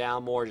 tuned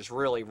down more, just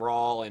really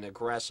raw and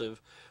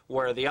aggressive.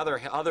 Where the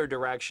other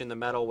direction, the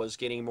metal was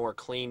getting more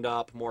cleaned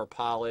up, more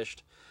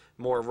polished,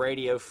 more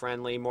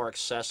radio-friendly, more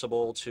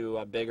accessible to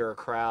a bigger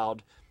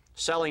crowd,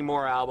 selling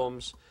more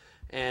albums.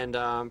 And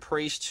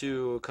Priest,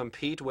 to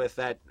compete with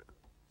that,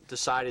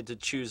 decided to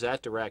choose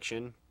that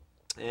direction.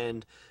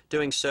 And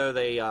doing so,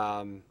 they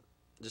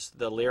just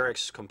the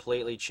lyrics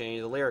completely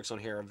changed. The lyrics on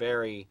here are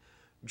very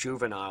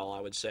juvenile,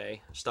 I would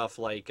say. Stuff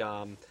like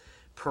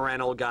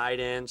parental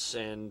guidance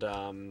and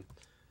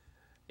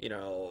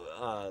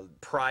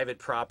private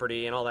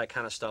property and all that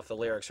kind of stuff. The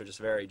lyrics are just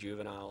very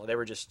juvenile. They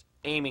were just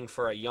aiming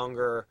for a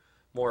younger,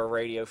 more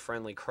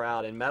radio-friendly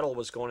crowd, and metal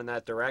was going in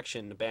that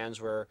direction. The bands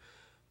were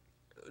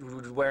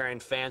wearing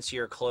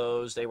fancier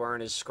clothes. They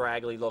weren't as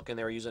scraggly looking.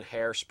 They were using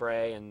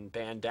hairspray and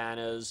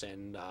bandanas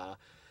and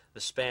the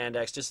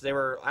spandex. They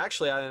were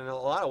actually, in a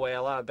lot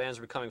of bands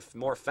were becoming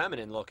more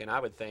feminine looking, I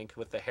would think,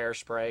 with the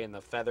hairspray and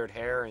the feathered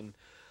hair, and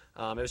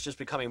it was just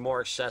becoming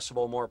more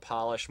accessible, more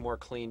polished, more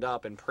cleaned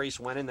up, and Priest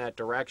went in that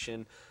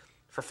direction.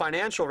 For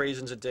financial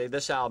reasons,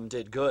 this album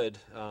did good.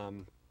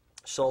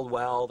 Sold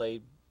well.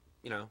 They,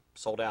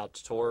 sold out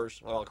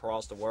tours all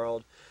across the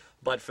world.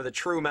 But for the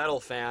true metal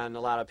fan,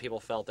 a lot of people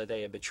felt that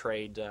they had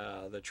betrayed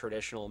the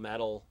traditional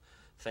metal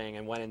thing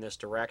and went in this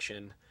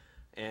direction.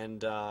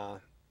 And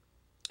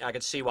I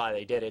could see why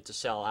they did it, to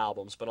sell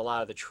albums, but a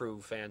lot of the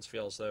true fans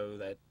feel as though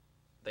that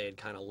they had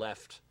kind of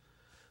left.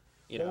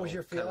 What was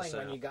your feeling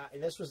when you got?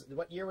 And this was,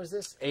 what year was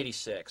this?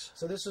 86.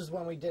 So this was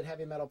when we did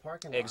Heavy Metal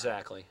Parking Lot.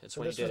 Exactly. It's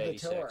when you did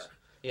 86. The tour.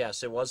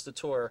 Yes, it was the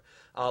tour.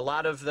 A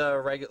lot of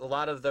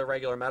the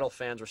regular metal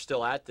fans were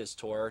still at this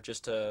tour,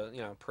 just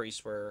to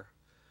Priest were.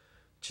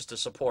 Just to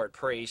support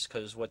Priest,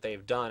 because what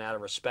they've done, out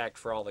of respect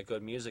for all the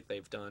good music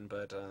they've done.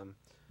 But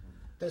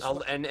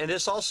and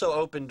this also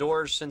opened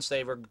doors, since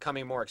they were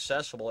becoming more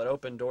accessible. It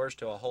opened doors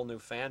to a whole new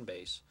fan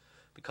base,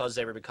 because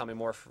they were becoming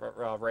more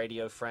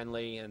radio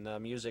friendly and the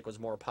music was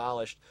more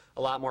polished.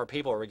 A lot more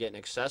people were getting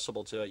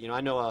accessible to it.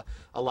 I know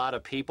a lot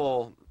of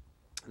people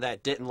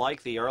that didn't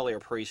like the earlier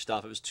Priest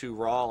stuff. It was too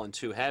raw and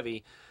too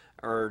heavy,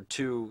 or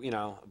too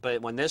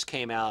But when this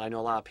came out, I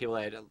know a lot of people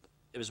that.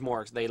 It was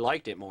more, they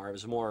liked it more. It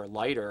was more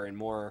lighter and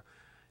more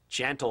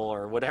gentle,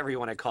 or whatever you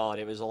want to call it.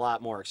 It was a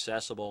lot more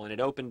accessible, and it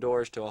opened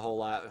doors to a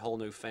whole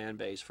new fan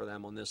base for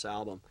them on this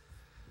album.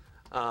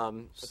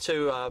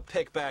 To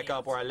pick back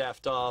up where I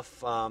left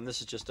off,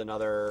 this is just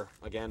another,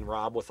 again,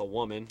 Rob with a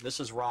woman. This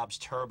is Rob's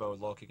Turbo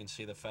look. You can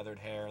see the feathered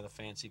hair, the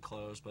fancy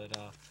clothes, but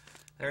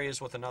there he is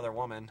with another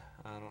woman.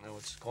 I don't know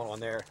what's going on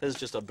there. This is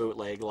just a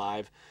bootleg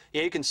live.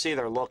 Yeah, you can see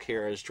their look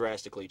here has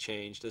drastically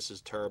changed. This is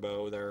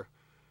Turbo. They're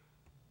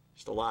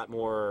just a lot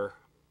more,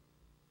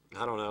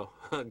 I don't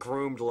know,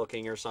 groomed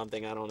looking or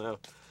something, I don't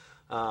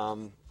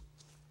know.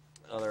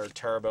 Other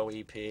Turbo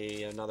EP,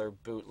 another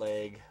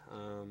bootleg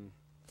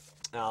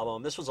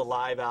album. This was a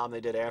live album they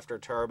did after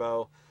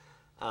Turbo.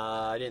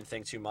 I didn't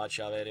think too much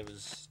of it. It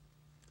was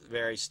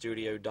very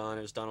studio done.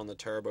 It was done on the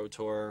Turbo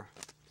tour.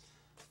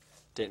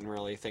 Didn't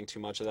really think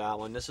too much of that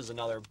one. This is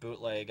another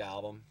bootleg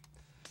album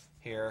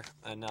here.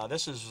 And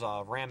this is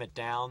Ram It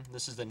Down.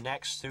 This is the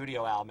next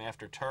studio album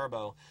after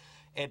Turbo.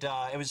 It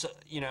was,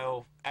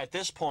 at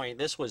this point,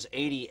 this was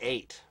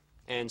 88.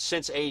 And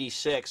since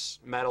 86,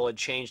 metal had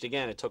changed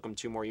again. It took them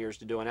 2 more years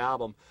to do an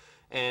album.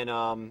 And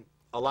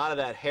a lot of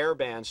that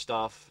hairband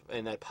stuff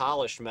and that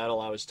polished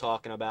metal I was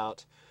talking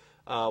about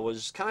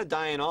was kind of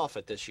dying off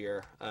at this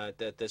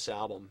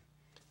album.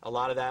 A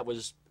lot of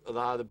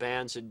the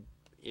bands had,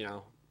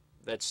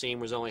 that scene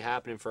was only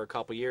happening for a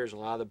couple years. A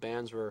lot of the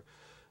bands were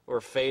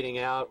fading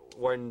out,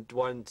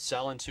 weren't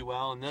selling too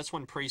well. And that's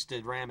when Priest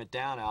did Ram It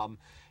Down album.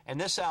 And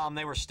this album,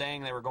 they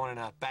were going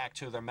back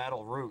to their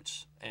metal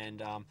roots.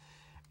 And,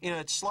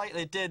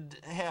 it did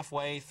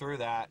halfway through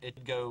that. It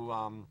did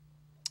go,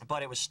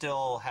 but it was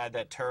still had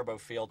that Turbo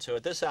feel to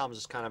it. This album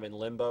is kind of in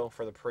limbo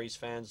for the Priest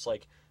fans. It's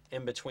like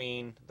in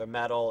between the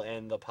metal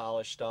and the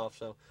polished stuff.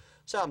 So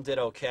this album did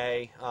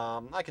okay.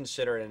 I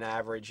consider it an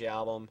average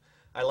album.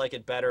 I like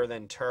it better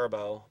than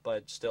Turbo,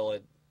 but still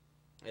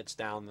it's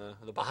down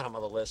the bottom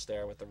of the list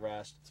there with the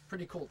rest. It's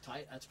pretty cool.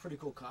 That's a pretty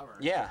cool cover.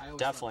 Yeah, I always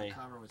definitely. thought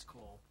the cover was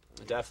cool.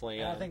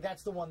 Definitely. And I think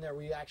that's the one that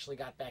we actually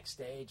got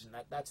backstage, and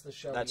that's the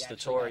show. That's we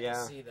the tour, got yeah.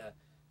 To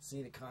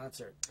see the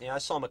concert. Yeah, I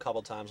saw them a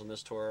couple times on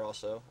this tour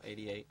also,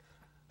 88.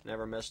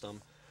 Never missed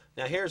them.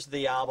 Now here's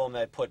the album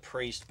that put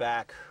Priest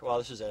back. Well,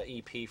 this is an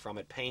EP from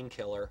it,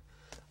 Painkiller.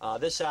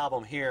 This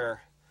album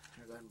here,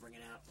 go ahead and bring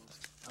it out.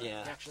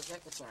 Yeah. Actually,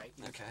 that's all right.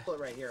 You Okay. Put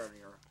it right here on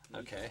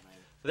your. Okay.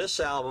 This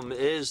album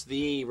is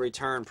the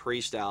Return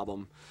Priest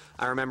album.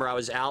 I remember I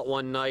was out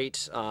one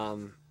night,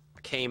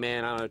 came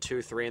in, I don't know,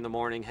 2, 3 in the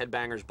morning.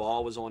 Headbangers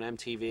Ball was on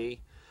MTV,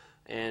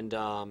 and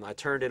I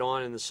turned it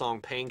on, and the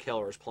song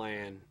Painkiller was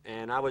playing.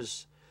 And I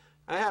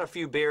had a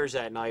few beers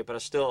that night, but I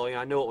still,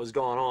 I knew what was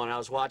going on. I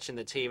was watching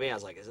the TV. I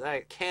was like,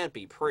 that can't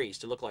be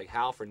Priest. It looked like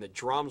Halford, and the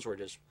drums were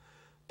just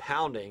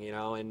pounding,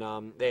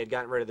 and they had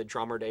gotten rid of the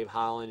drummer Dave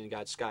Holland and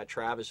got Scott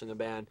Travis in the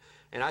band.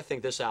 And I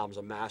think this album's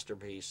a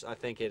masterpiece. I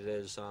think it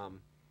is.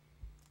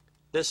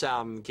 This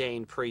album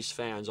gained Priest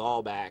fans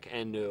all back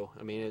and new.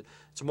 I mean,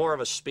 it's more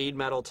of a speed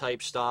metal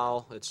type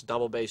style. It's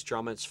double bass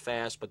drum. It's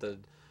fast, but the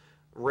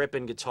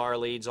ripping guitar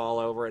leads all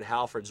over it.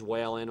 Halford's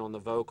wailing on the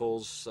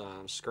vocals,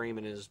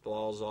 screaming his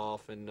balls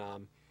off. And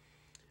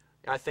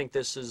I think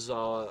this is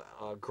a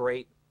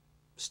great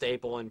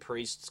staple in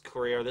Priest's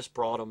career. This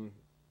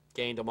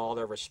gained them all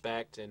their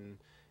respect and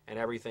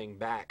everything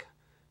back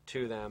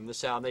to them.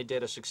 This album, they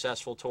did a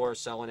successful tour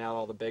selling out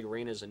all the big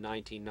arenas in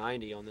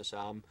 1990 on this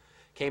album.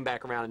 Came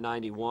back around in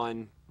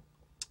 91,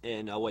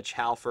 in which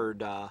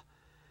Halford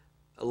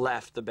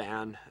left the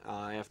band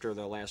after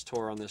the last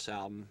tour on this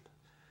album.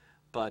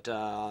 But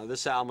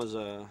this album was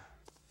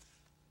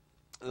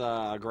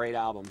a great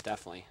album,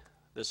 definitely.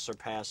 This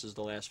surpasses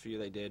the last few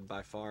they did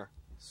by far.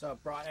 So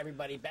it brought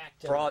everybody back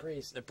to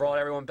Priest. It brought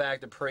everyone back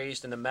to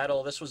Priest. And the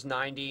metal, this was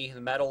 90. The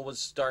metal was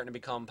starting to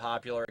become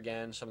popular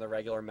again, some of the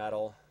regular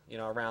metal.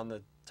 Around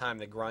the time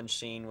the grunge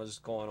scene was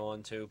going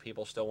on, too.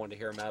 People still wanted to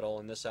hear metal,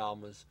 and this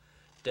album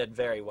did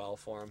very well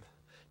for him.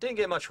 Didn't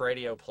get much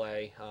radio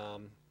play,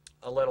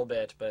 a little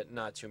bit, but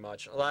not too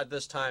much. A lot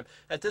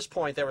at this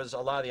point, there was a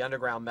lot of the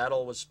underground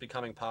metal was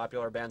becoming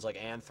popular. Bands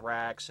like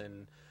Anthrax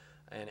and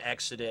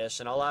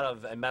Exodus and a lot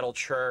of Metal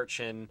Church,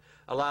 and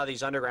a lot of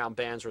these underground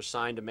bands were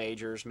signed to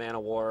majors,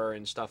 Manowar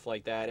and stuff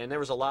like that. And there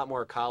was a lot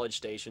more college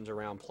stations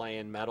around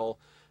playing metal,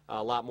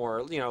 a lot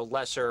more,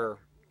 lesser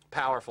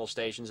powerful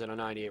stations than a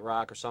 98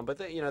 Rock or something. But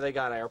they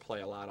got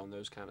airplay a lot on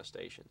those kind of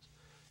stations.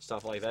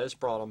 Stuff like that. This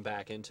brought them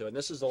back into it. And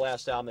this is the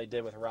last album they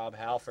did with Rob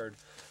Halford.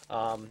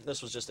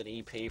 This was just an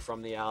EP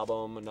from the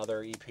album,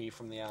 another EP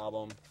from the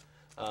album.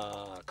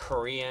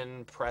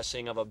 Korean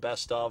pressing of a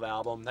best of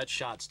album. That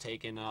shot's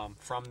taken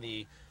from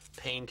the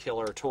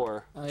Painkiller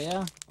tour. Oh,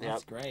 yeah?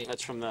 That's great.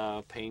 That's from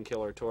the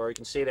Painkiller tour. You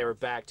can see they were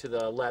back to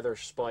the leather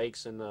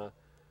spikes and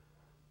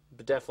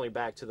definitely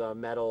back to the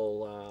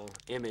metal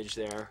image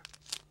there.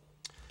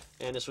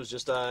 And this was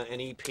just an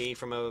EP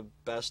from a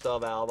best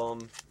of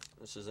album.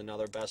 This is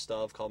another best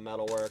of called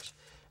Metalworks.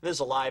 This is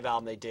a live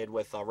album they did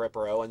with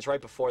Ripper Owens. Right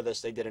before this,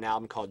 they did an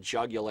album called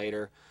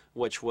Jugulator,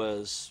 which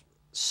was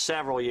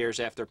several years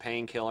after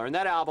Painkiller. And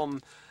that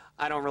album,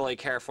 I don't really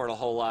care for it a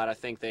whole lot. I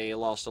think they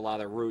lost a lot of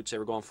their roots. They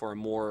were going for a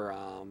more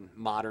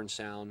modern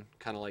sound,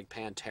 kind of like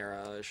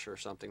Pantera-ish or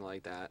something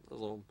like that.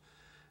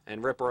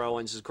 And Ripper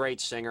Owens is a great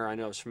singer. I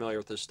know I was familiar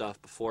with his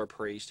stuff before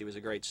Priest. He was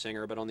a great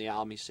singer, but on the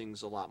album he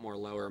sings a lot more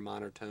lower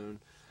monotone.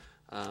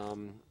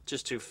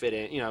 Just to fit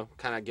in,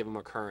 kind of give them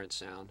a current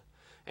sound.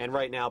 And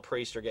right now,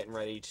 Priest are getting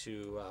ready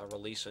to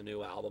release a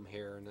new album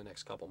here in the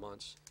next couple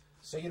months.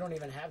 So you don't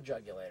even have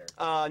Jugulator?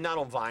 Not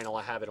on vinyl.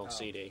 I have it on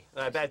CD.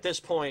 At this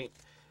point,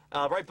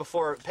 right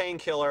before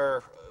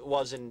Painkiller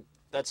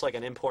that's like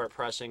an import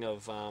pressing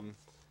of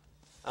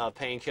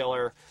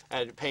Painkiller.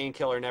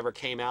 Painkiller never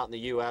came out in the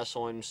U.S.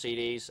 on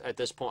CDs at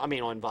this point. I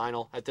mean, on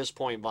vinyl. At this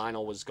point,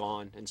 vinyl was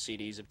gone and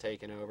CDs have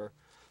taken over.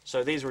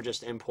 So these were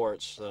just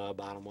imports,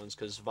 bottom ones,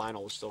 because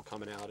vinyl was still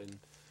coming out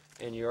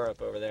in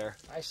Europe over there.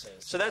 I see.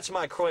 So that's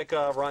my quick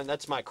run.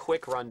 That's my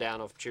quick rundown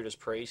of Judas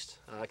Priest.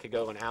 I could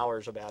go in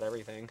hours about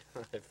everything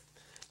if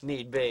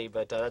need be,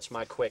 but that's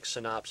my quick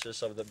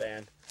synopsis of the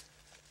band.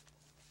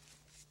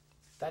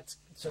 And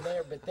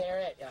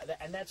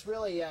that's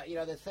really,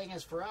 the thing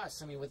is for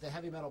us. I mean, with the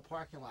heavy metal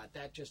parking lot,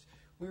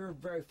 we were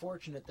very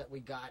fortunate that we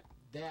got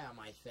them.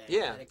 I think.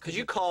 Yeah, because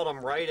you called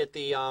them right at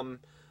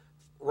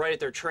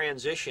their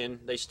transition.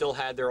 They still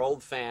had their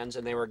old fans,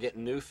 and they were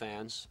getting new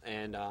fans.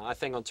 And I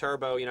think on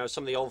Turbo,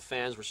 some of the old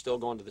fans were still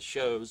going to the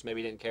shows.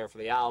 Maybe didn't care for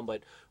the album,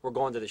 but were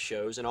going to the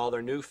shows. And all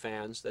their new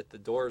fans that the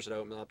doors had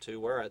opened up to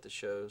were at the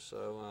shows.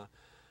 So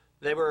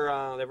they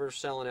were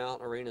selling out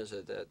arenas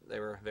that they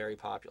were very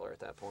popular at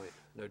that point.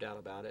 No doubt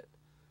about it.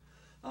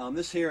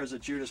 This here is a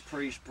Judas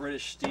Priest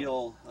British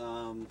Steel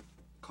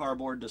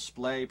cardboard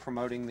display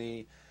promoting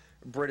the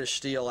British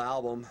Steel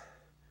album.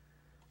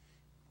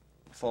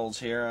 Folds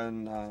here,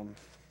 and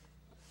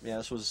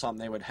this was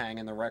something they would hang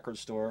in the record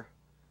store.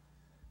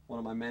 One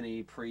of my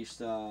many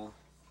Priest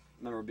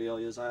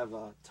memorabilia. I have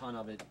a ton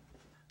of it.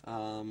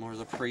 There's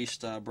a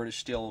Priest British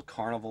Steel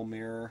Carnival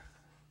mirror.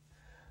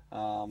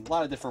 A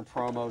lot of different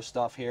promo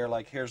stuff here.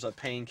 Like here's a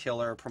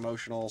Painkiller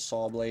promotional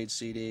Saw Blade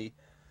CD.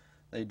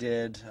 They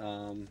did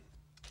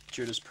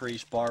Judas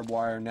Priest barbed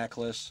wire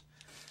necklace.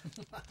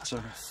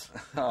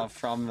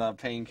 From the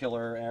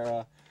Painkiller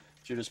era.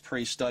 Judas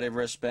Priest studded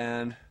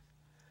wristband.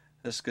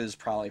 This is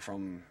probably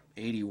from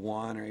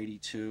 81 or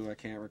 82, I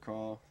can't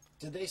recall.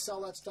 Did they sell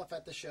that stuff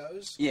at the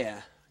shows?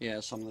 Yeah, Yeah,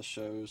 some of the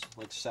shows,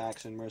 like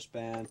Saxon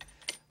wristband.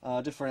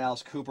 Different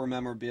Alice Cooper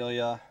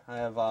memorabilia. I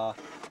have a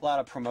lot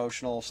of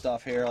promotional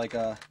stuff here, like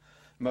a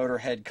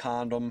Motorhead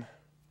condom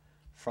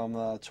from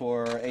the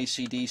tour,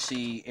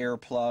 AC/DC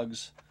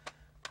earplugs,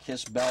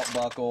 Kiss belt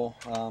buckle.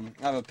 I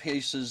have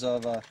pieces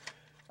of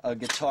a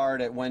guitar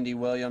that Wendy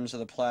Williams of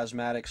the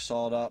Plasmatics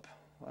sawed up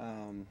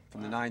from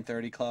the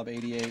 930 Club,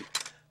 88.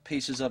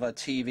 Pieces of a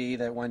TV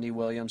that Wendy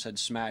Williams had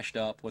smashed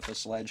up with a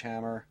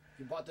sledgehammer.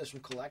 You bought this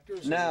from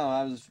collectors? No,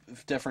 I was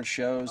different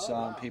shows. Oh,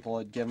 wow. People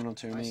had given them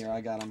to me, or I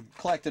got them,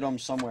 collected them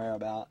somewhere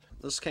about.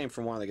 This came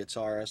from one of the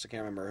guitarists. I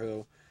can't remember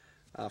who.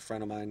 A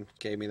friend of mine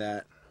gave me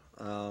that.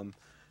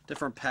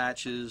 Different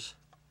patches,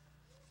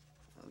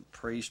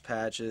 Priest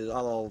patches,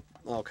 all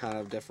kind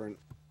of different,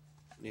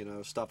 you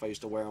know, stuff I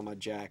used to wear on my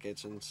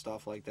jackets and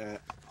stuff like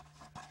that.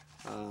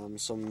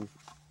 Some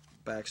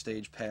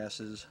backstage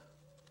passes.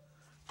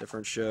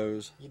 Different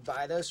shows. You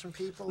buy those from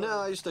people?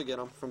 No, I used to get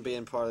them from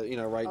being part of, you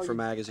know, writing for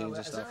magazines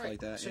and is stuff that right? like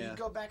that. So yeah. you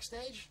go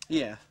backstage?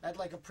 Yeah. At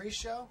like a Priest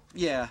show?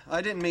 Yeah,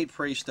 I didn't meet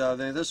Priest though.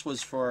 This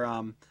was for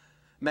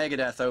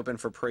Megadeth opened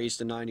for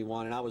Priest in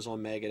 '91, and I was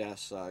on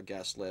Megadeth's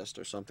guest list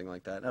or something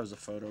like that. That was a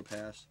photo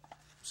pass.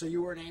 So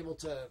you weren't able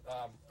to.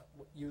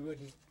 You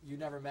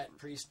never met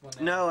Priest when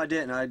they... No, I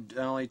didn't.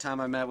 The only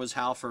time I met was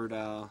Halford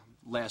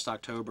last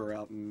October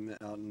out in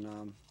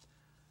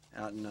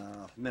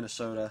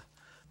Minnesota.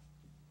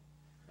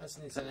 That's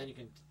neat. So then you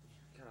can.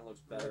 Kind of looks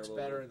better. Looks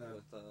better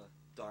with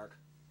dark.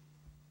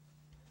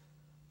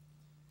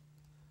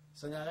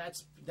 So now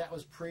that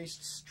was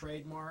Priest's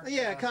trademark.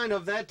 Yeah, kind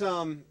of. That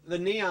the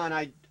neon.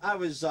 I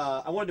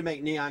wanted to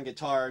make neon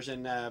guitars,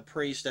 and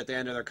Priest at the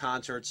end of their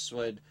concerts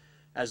would,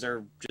 as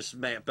they're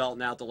just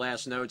belting out the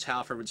last notes,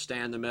 Halford would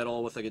stand in the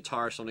middle with the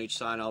guitarist on each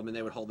side of him, and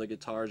they would hold the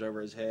guitars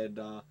over his head,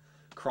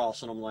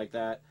 crossing them like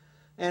that.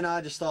 And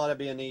I just thought it'd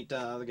be a neat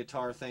the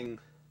guitar thing.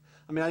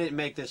 I mean, I didn't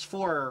make this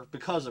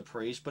because of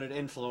Priest, but it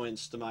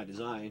influenced my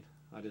design.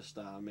 I just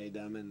made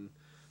them and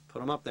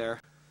put them up there.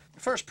 The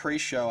first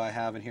Priest show I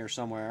have in here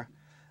somewhere,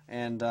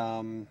 and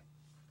one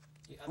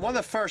of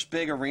the first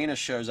big arena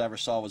shows I ever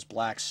saw was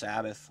Black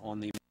Sabbath on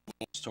the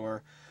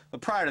tour.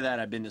 But prior to that,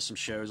 I'd been to some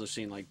shows. I've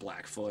seen like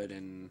Blackfoot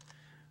and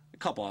a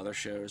couple other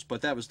shows,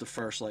 but that was the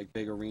first like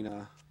big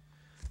arena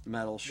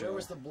metal show. Where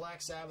was the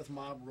Black Sabbath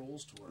Mob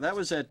Rules tour? That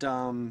was at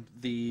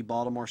the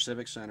Baltimore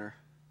Civic Center.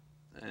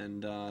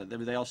 And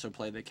they also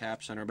played the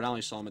Cap Center, but I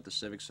only saw them at the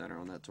Civic Center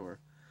on that tour.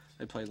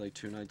 They played like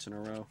 2 nights in a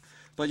row.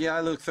 But yeah,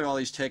 I looked through all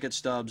these ticket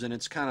stubs, and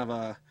it's kind of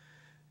a,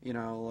 you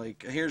know,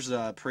 like, here's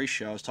the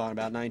pre-show I was talking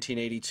about,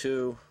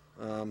 1982.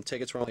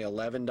 Tickets were only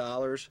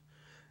 $11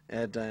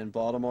 in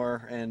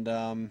Baltimore. And,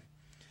 you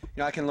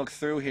know, I can look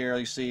through here.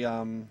 You see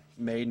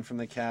Maiden from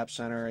the Cap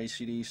Center,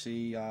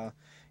 AC/DC,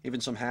 even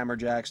some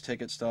Hammerjacks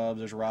ticket stubs.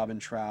 There's Robin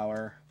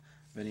Trower,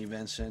 Vinnie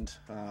Vincent.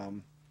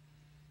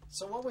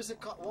 So what was it?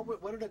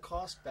 What did it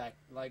cost back?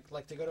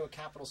 Like to go to a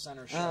Capitol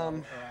Center show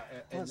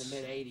in the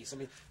mid '80s. I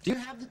mean, do you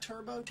have the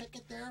turbo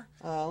ticket there?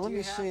 Let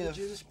me see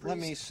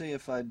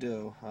if I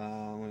do.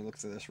 Let me look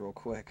through this real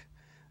quick.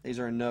 These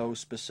are in no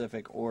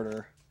specific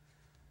order.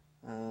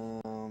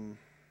 Gamelan,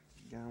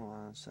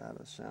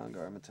 Sabbath,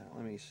 Soundgarden, Metallica.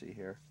 Let me see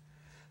here.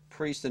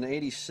 Priest in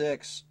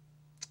 '86.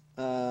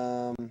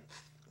 What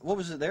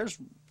was it?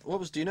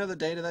 Do you know the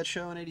date of that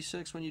show in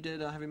 '86 when you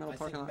did Heavy Metal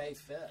Parking Lot? I think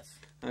May 5th.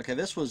 Okay,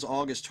 this was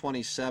August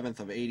 27th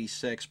of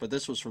 '86, but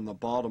this was from the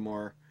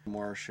Baltimore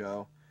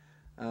show.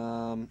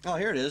 Oh,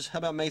 here it is. How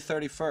about May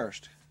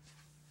 31st?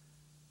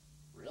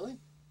 Really?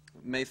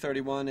 May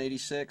 31,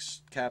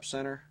 '86, Cap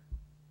Center.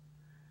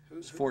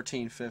 It's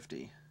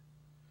 $14.50.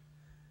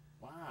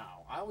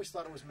 Wow, I always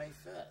thought it was May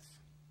 5th.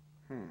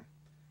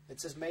 It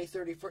says May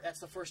 31st. That's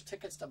the first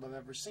ticket stub I've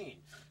ever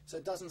seen. So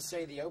it doesn't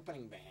say the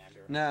opening band.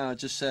 No, it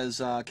just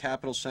says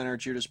Capitol Center,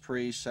 Judas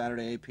Priest,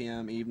 Saturday 8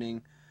 p.m.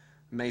 evening,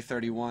 May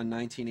 31,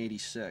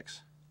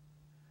 1986.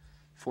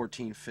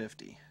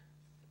 $14.50.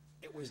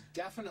 It was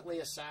definitely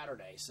a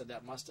Saturday, so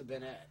that must have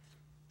been it.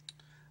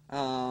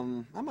 I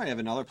might have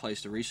another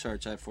place to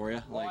research that for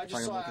you. Well, like,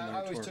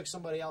 I always took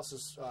somebody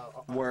else's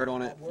word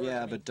on it. Word,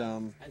 yeah, I mean, but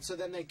and so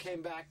then they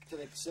came back to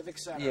the Civic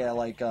Center. yeah,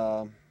 like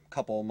a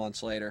couple of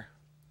months later.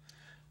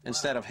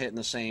 Instead of hitting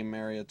the same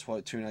area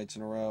 2 nights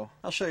in a row.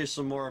 I'll show you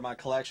some more of my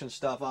collection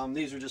stuff.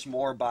 These are just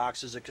more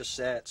boxes of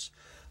cassettes.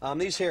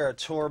 These here are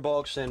tour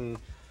books and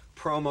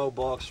promo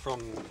books from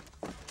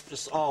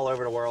just all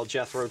over the world.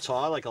 Jethro Tull.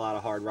 I like a lot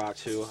of hard rock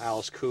too.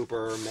 Alice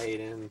Cooper,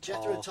 Maiden,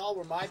 Jethro Tull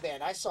were my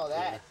band. I saw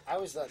that. Yeah. I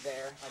was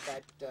there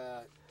at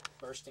that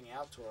Bursting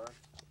Out tour.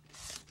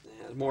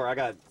 Yeah, more. I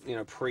got, you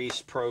know,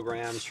 Priest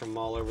programs from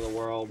all over the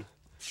world.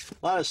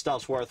 A lot of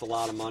stuff's worth a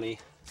lot of money.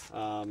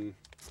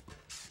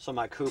 Some of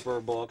my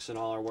Cooper books and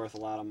all are worth a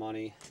lot of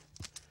money.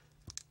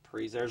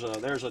 There's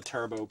a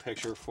turbo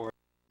picture for it.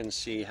 You can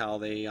see how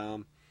they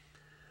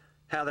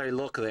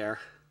look there.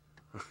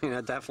 You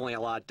know, definitely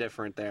a lot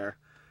different there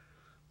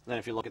than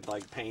if you look at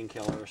like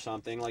Painkiller or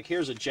something. Like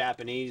here's a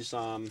Japanese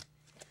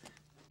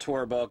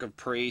tour book of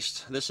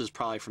Priest. This is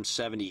probably from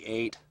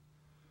 '78.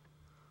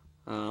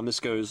 This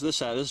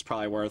is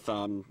probably worth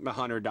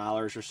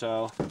 $100 or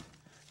so.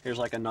 Here's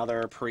like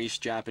another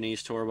Priest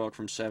Japanese tour book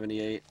from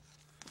 '78.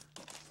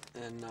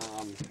 And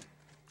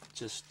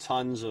just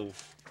tons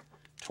of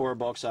tour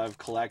books I've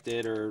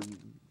collected or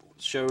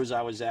shows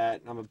I was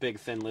at. I'm a big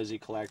Thin Lizzy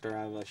collector.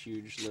 I have a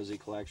huge Lizzy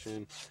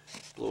collection.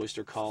 Blue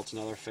Oyster Cult's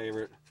another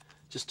favorite.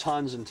 Just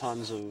tons and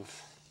tons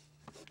of,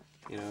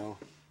 you know,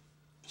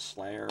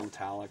 Slayer,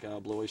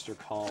 Metallica, Blue Oyster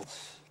Cult,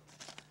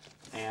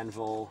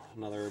 Anvil,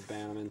 another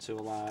band I'm into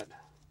a lot.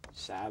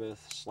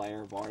 Sabbath,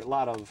 Slayer, Bard, a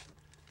lot of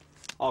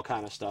all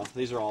kind of stuff.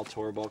 These are all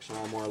tour books,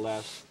 all more or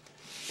less.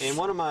 In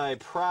one of my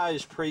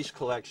prized Priest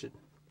collection,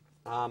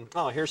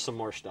 oh, here's some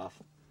more stuff.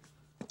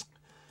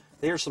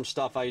 Here's some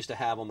stuff I used to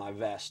have on my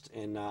vest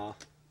in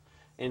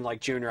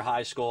like junior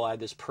high school. I had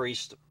this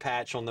Priest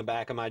patch on the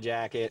back of my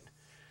jacket.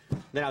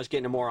 Then I was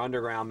getting to more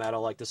underground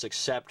metal, like this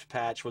Accept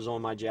patch was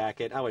on my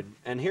jacket.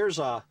 And here's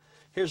an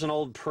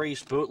old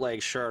Priest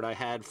bootleg shirt I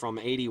had from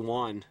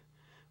 '81.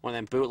 One of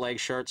them bootleg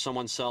shirts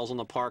someone sells on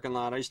the parking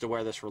lot. I used to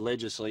wear this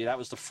religiously. That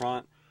was the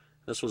front.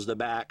 This was the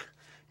back.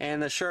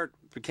 And the shirt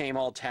became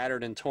all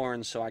tattered and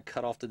torn, so I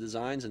cut off the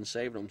designs and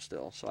saved them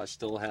still. So I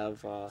still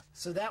have...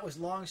 So that was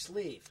long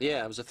sleeve?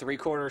 Yeah, it was a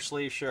 3/4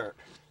 sleeve shirt.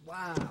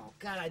 Wow.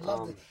 God, I'd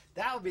love to...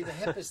 That would be the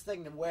hippest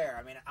thing to wear.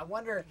 I mean, I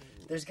wonder,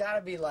 there's got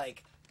to be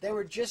like... They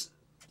were just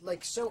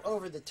like so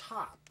over the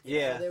top. Yeah.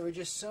 You know, they were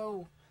just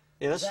so...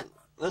 Yeah,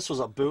 this was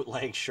a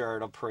bootleg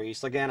shirt of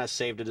Priest. Again, I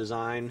saved a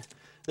design.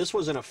 This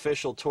was an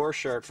official tour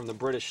shirt from the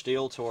British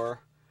Steel Tour.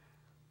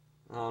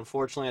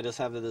 Unfortunately, I just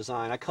have the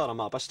design. I cut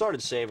them up. I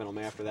started saving them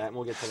after that, and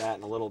we'll get to that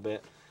in a little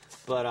bit.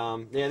 But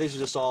yeah, these are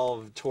just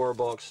all tour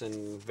books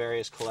and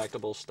various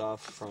collectible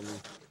stuff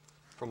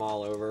from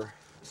all over.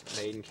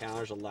 Maiden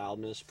Counters, a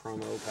Loudness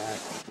promo pack.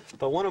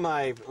 But one of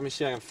my, let me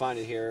see if I can find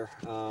it here.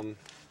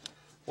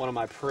 One of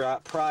my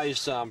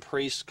prized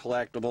Priest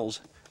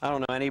collectibles. I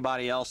don't know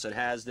anybody else that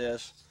has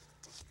this.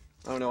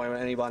 I don't know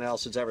anybody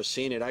else that's ever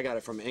seen it. I got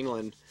it from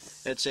England.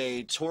 It's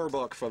a tour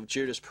book from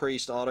Judas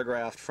Priest,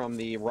 autographed from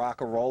the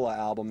Rock-a-Rolla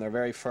album, their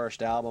very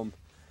first album.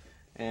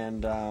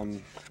 And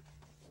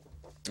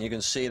you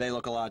can see they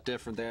look a lot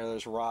different there.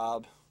 There's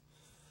Rob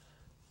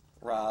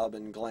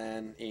and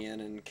Glenn, Ian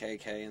and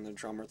KK, and the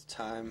drummer at the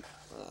time,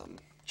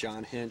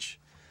 John Hinch.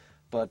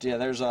 But yeah,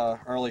 there's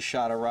a early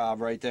shot of Rob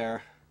right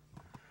there.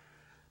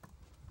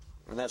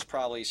 And that's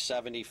probably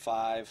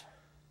 75,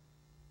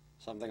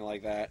 something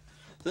like that.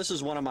 This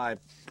is one of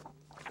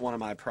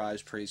my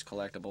prized Priest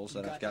collectibles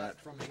that I've got.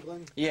 That from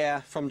England? Yeah,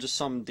 from just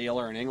some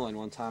dealer in England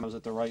one time. I was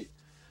at the right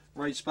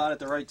spot at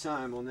the right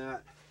time on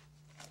that.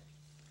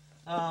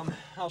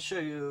 I'll show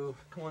you,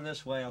 come on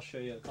this way, I'll show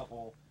you a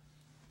couple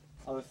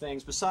other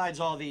things. Besides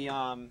all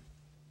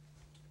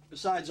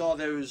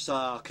those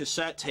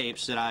cassette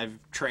tapes that I've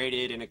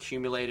traded and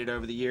accumulated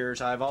over the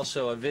years, I've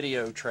also a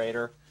video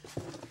trader.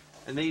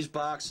 And these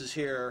boxes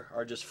here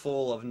are just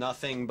full of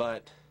nothing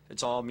but,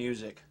 it's all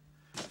music.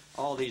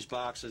 All these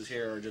boxes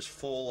here are just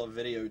full of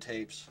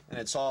videotapes, and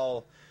it's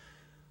all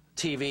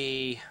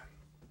TV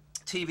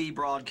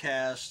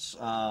broadcasts,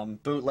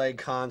 bootleg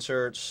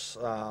concerts,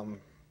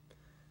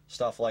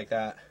 stuff like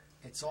that.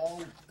 It's all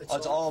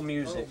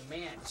music. Oh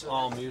man, it's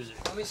all music.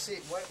 Let me see.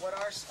 What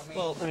are? I mean,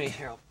 well,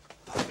 I'll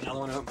pop another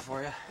one open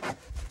for you.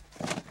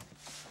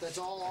 That's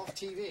all off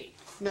TV.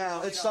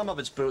 No, some of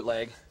it's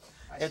bootleg.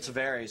 It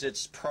varies.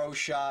 It's pro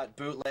shot,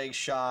 bootleg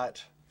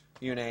shot,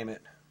 you name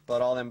it.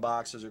 But all them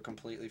boxes are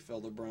completely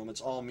filled with brum.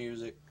 It's all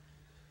music.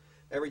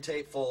 Every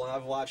tape full.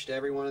 I've watched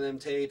every one of them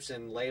tapes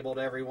and labeled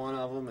every one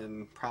of them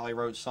and probably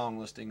wrote song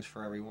listings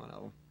for every one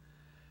of them.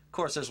 Of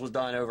course, this was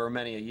done over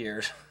many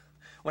years.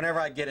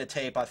 Whenever I get a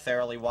tape, I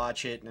thoroughly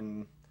watch it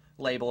and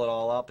label it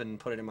all up and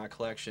put it in my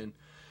collection.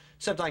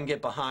 Except I can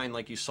get behind,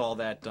 like you saw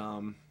that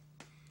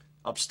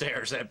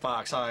upstairs, that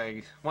box.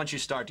 Once you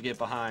start to get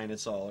behind,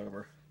 it's all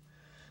over.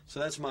 So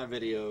that's my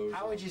video.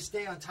 How would you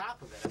stay on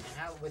top of it?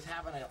 I mean, with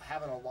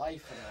having a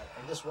life,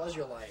 and this was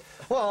your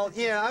life. Well,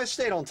 yeah, I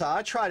stayed on top.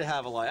 I try to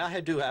have a life. I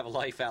do have a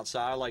life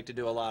outside. I like to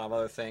do a lot of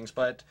other things.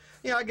 But,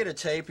 you know, I get a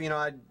tape. You know,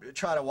 I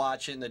try to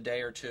watch it in a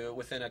day or two,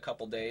 within a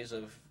couple days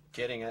of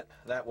getting it.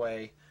 That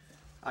way,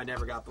 I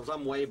never got, because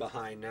I'm way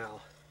behind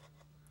now.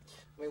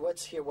 I mean,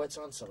 what's here? What's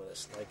on some of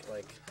this?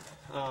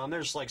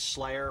 There's like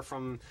Slayer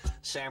from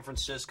San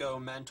Francisco,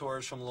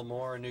 Mentors from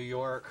Lemoore, New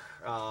York.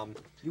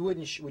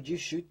 Would you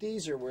shoot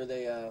these, or were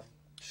they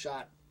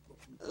shot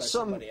by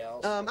somebody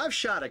else? I've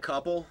shot a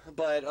couple,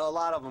 but a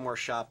lot of them were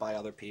shot by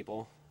other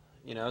people.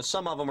 You know,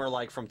 some of them are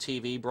like from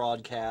TV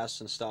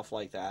broadcasts and stuff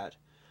like that.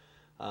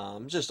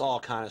 Just all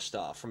kind of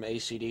stuff, from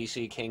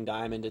AC/DC, King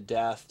Diamond to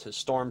Death, to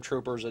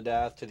Stormtroopers of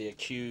Death, to The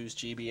Accused,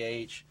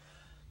 GBH,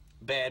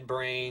 Bad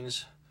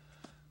Brains.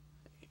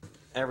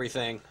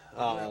 Everything.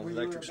 Were you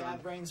a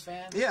Bad Brains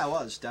fan? Yeah, I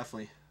was,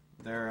 definitely.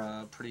 They're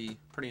a pretty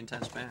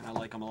intense band. I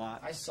like them a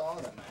lot. I saw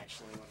them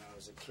actually when I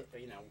was a kid,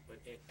 you know,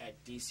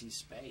 at DC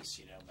Space,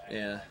 you know, back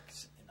in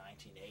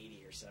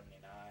 1980 or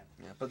 79.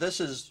 Yeah, but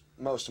this is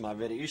most of my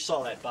video. You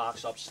saw that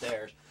box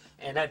upstairs,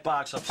 and that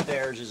box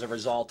upstairs is a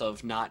result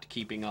of not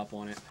keeping up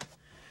on it.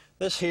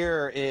 This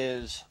here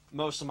is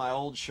most of my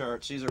old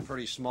shirts. These are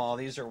pretty small.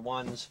 These are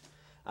ones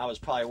I was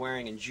probably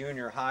wearing in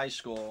junior high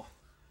school.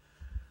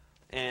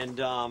 And,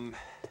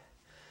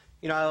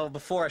 you know,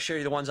 before I showed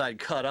you the ones I'd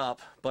cut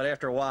up, but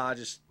after a while I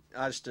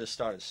just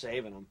started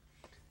saving them.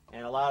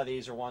 And a lot of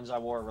these are ones I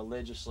wore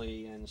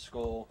religiously in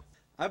school.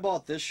 I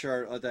bought this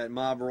shirt at that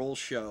Mob Rules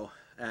show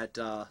at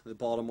the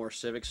Baltimore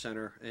Civic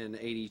Center in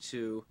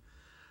 '82.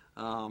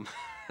 I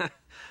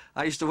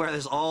used to wear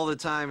this all the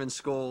time in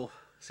school.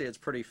 See, it's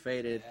pretty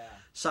faded. Yeah.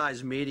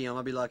 Size medium.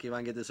 I'll be lucky if I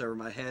can get this over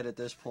my head at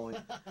this point.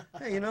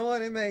 Hey, you know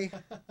what? It may,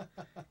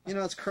 you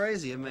know, it's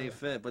crazy. It may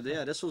fit. But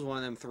yeah, this was one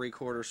of them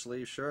 3/4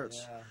 sleeve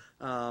shirts.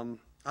 Yeah.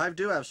 I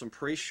do have some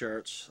Priest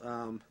shirts.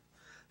 To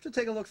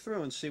take a look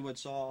through and see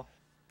what's all.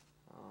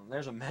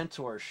 There's a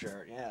Mentor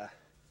shirt. Yeah.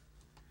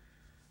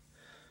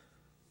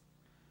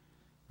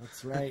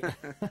 That's right.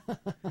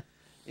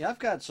 Yeah, I've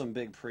got some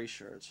big Priest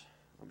shirts.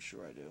 I'm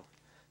sure I do.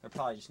 They're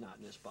probably just not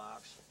in this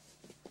box.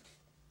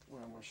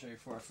 What I'm going to show you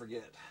before I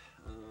forget.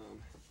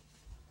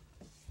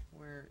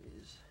 Where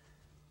is...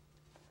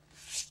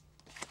 See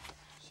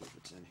if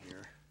it's in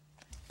here.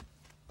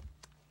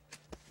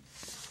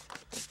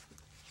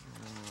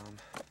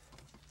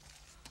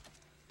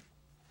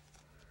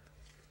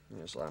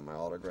 There's a lot of my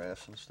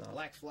autographs and stuff.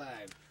 Black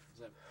Flag. Is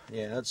that...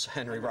 Yeah, that's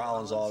Henry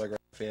Rollins' autograph,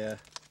 yeah.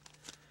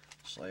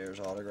 Slayer's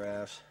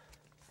autographs.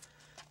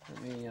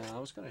 Let me, I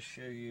was going to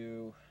show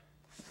you...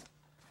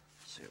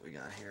 Let's see what we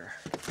got here.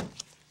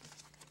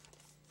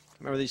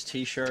 Remember these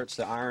t-shirts,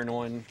 the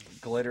iron-on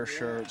glitter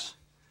shirts?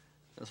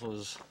 This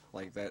was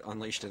like that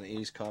Unleashed in the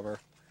East cover.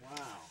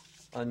 Wow.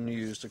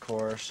 Unused, of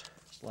course.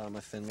 It's a lot of my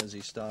Thin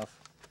Lizzy stuff.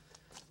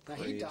 Now,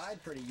 he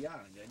died pretty young,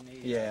 didn't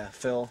he? Yeah,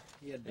 Phil.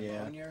 He had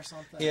pneumonia or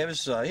something? Yeah, it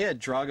was, he had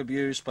drug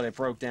abuse, but it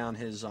broke down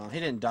his... he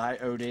didn't die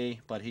OD,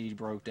 but he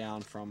broke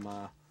down from...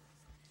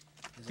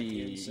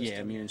 the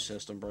immune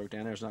system broke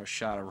down. There's another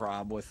shot of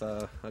Rob with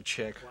a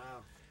chick.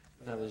 Wow.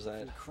 That was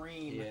that. And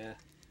Cream. Yeah.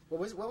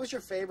 What was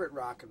your favorite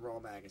rock and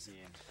roll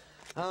magazine?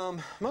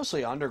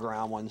 Mostly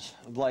underground ones.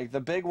 Like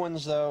the big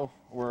ones though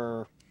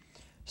were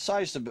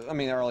sized to. I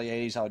mean, the early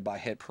 '80s I would buy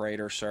Hit Parade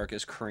or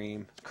Circus.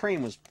 Cream.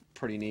 Cream was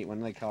pretty neat when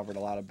they covered a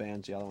lot of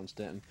bands. The other ones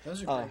didn't.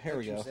 Those are great here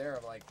we pictures go. there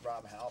of like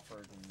Rob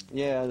Halford. And...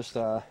 Yeah, just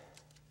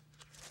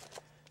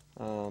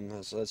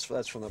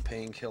that's from the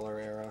Painkiller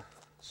era.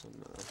 Some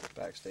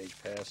backstage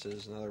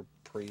passes, another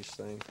Priest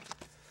thing.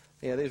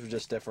 Yeah, these were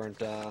just different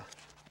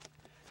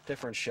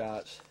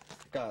shots.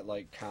 Got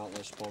like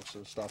countless books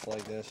and stuff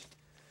like this.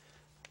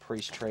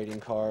 Priest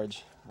trading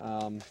cards.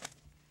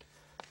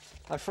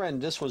 My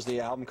friend, this was the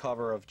album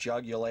cover of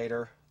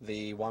Jugulator,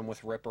 the one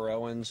with Ripper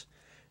Owens,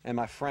 and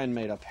my friend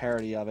made a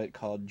parody of it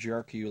called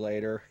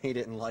Jerkulator. He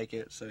didn't like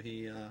it, so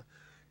he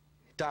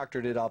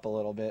doctored it up a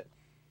little bit.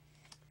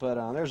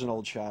 But there's an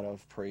old shot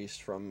of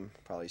Priest from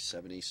probably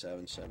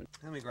 77, 70.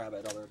 Let me grab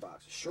that other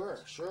box. Sure.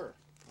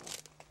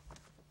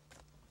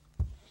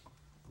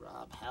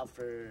 Rob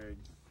Halford.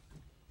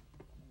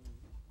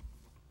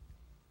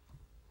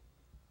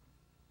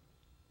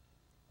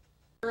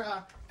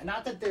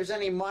 Not that there's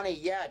any money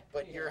yet,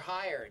 but you're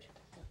hired.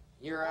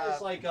 You're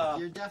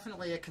you're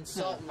definitely a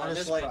consultant on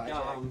this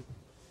project.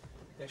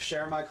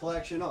 Share my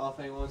collection off,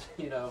 anyone,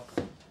 you know.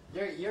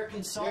 You're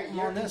consulting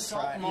on this.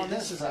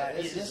 This is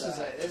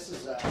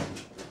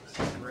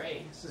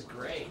great. This is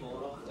great.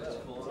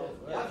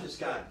 Yeah, I've just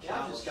got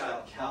countless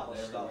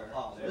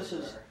stuff. This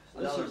is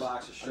another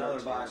box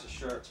of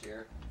shirts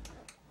here.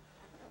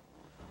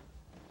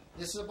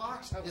 This is a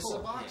box. How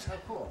cool. How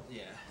cool.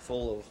 Yeah,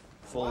 full of.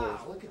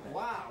 Wow, look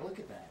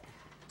at that.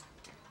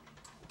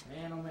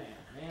 Man, oh man.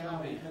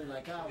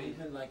 We've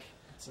been like,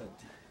 it's a.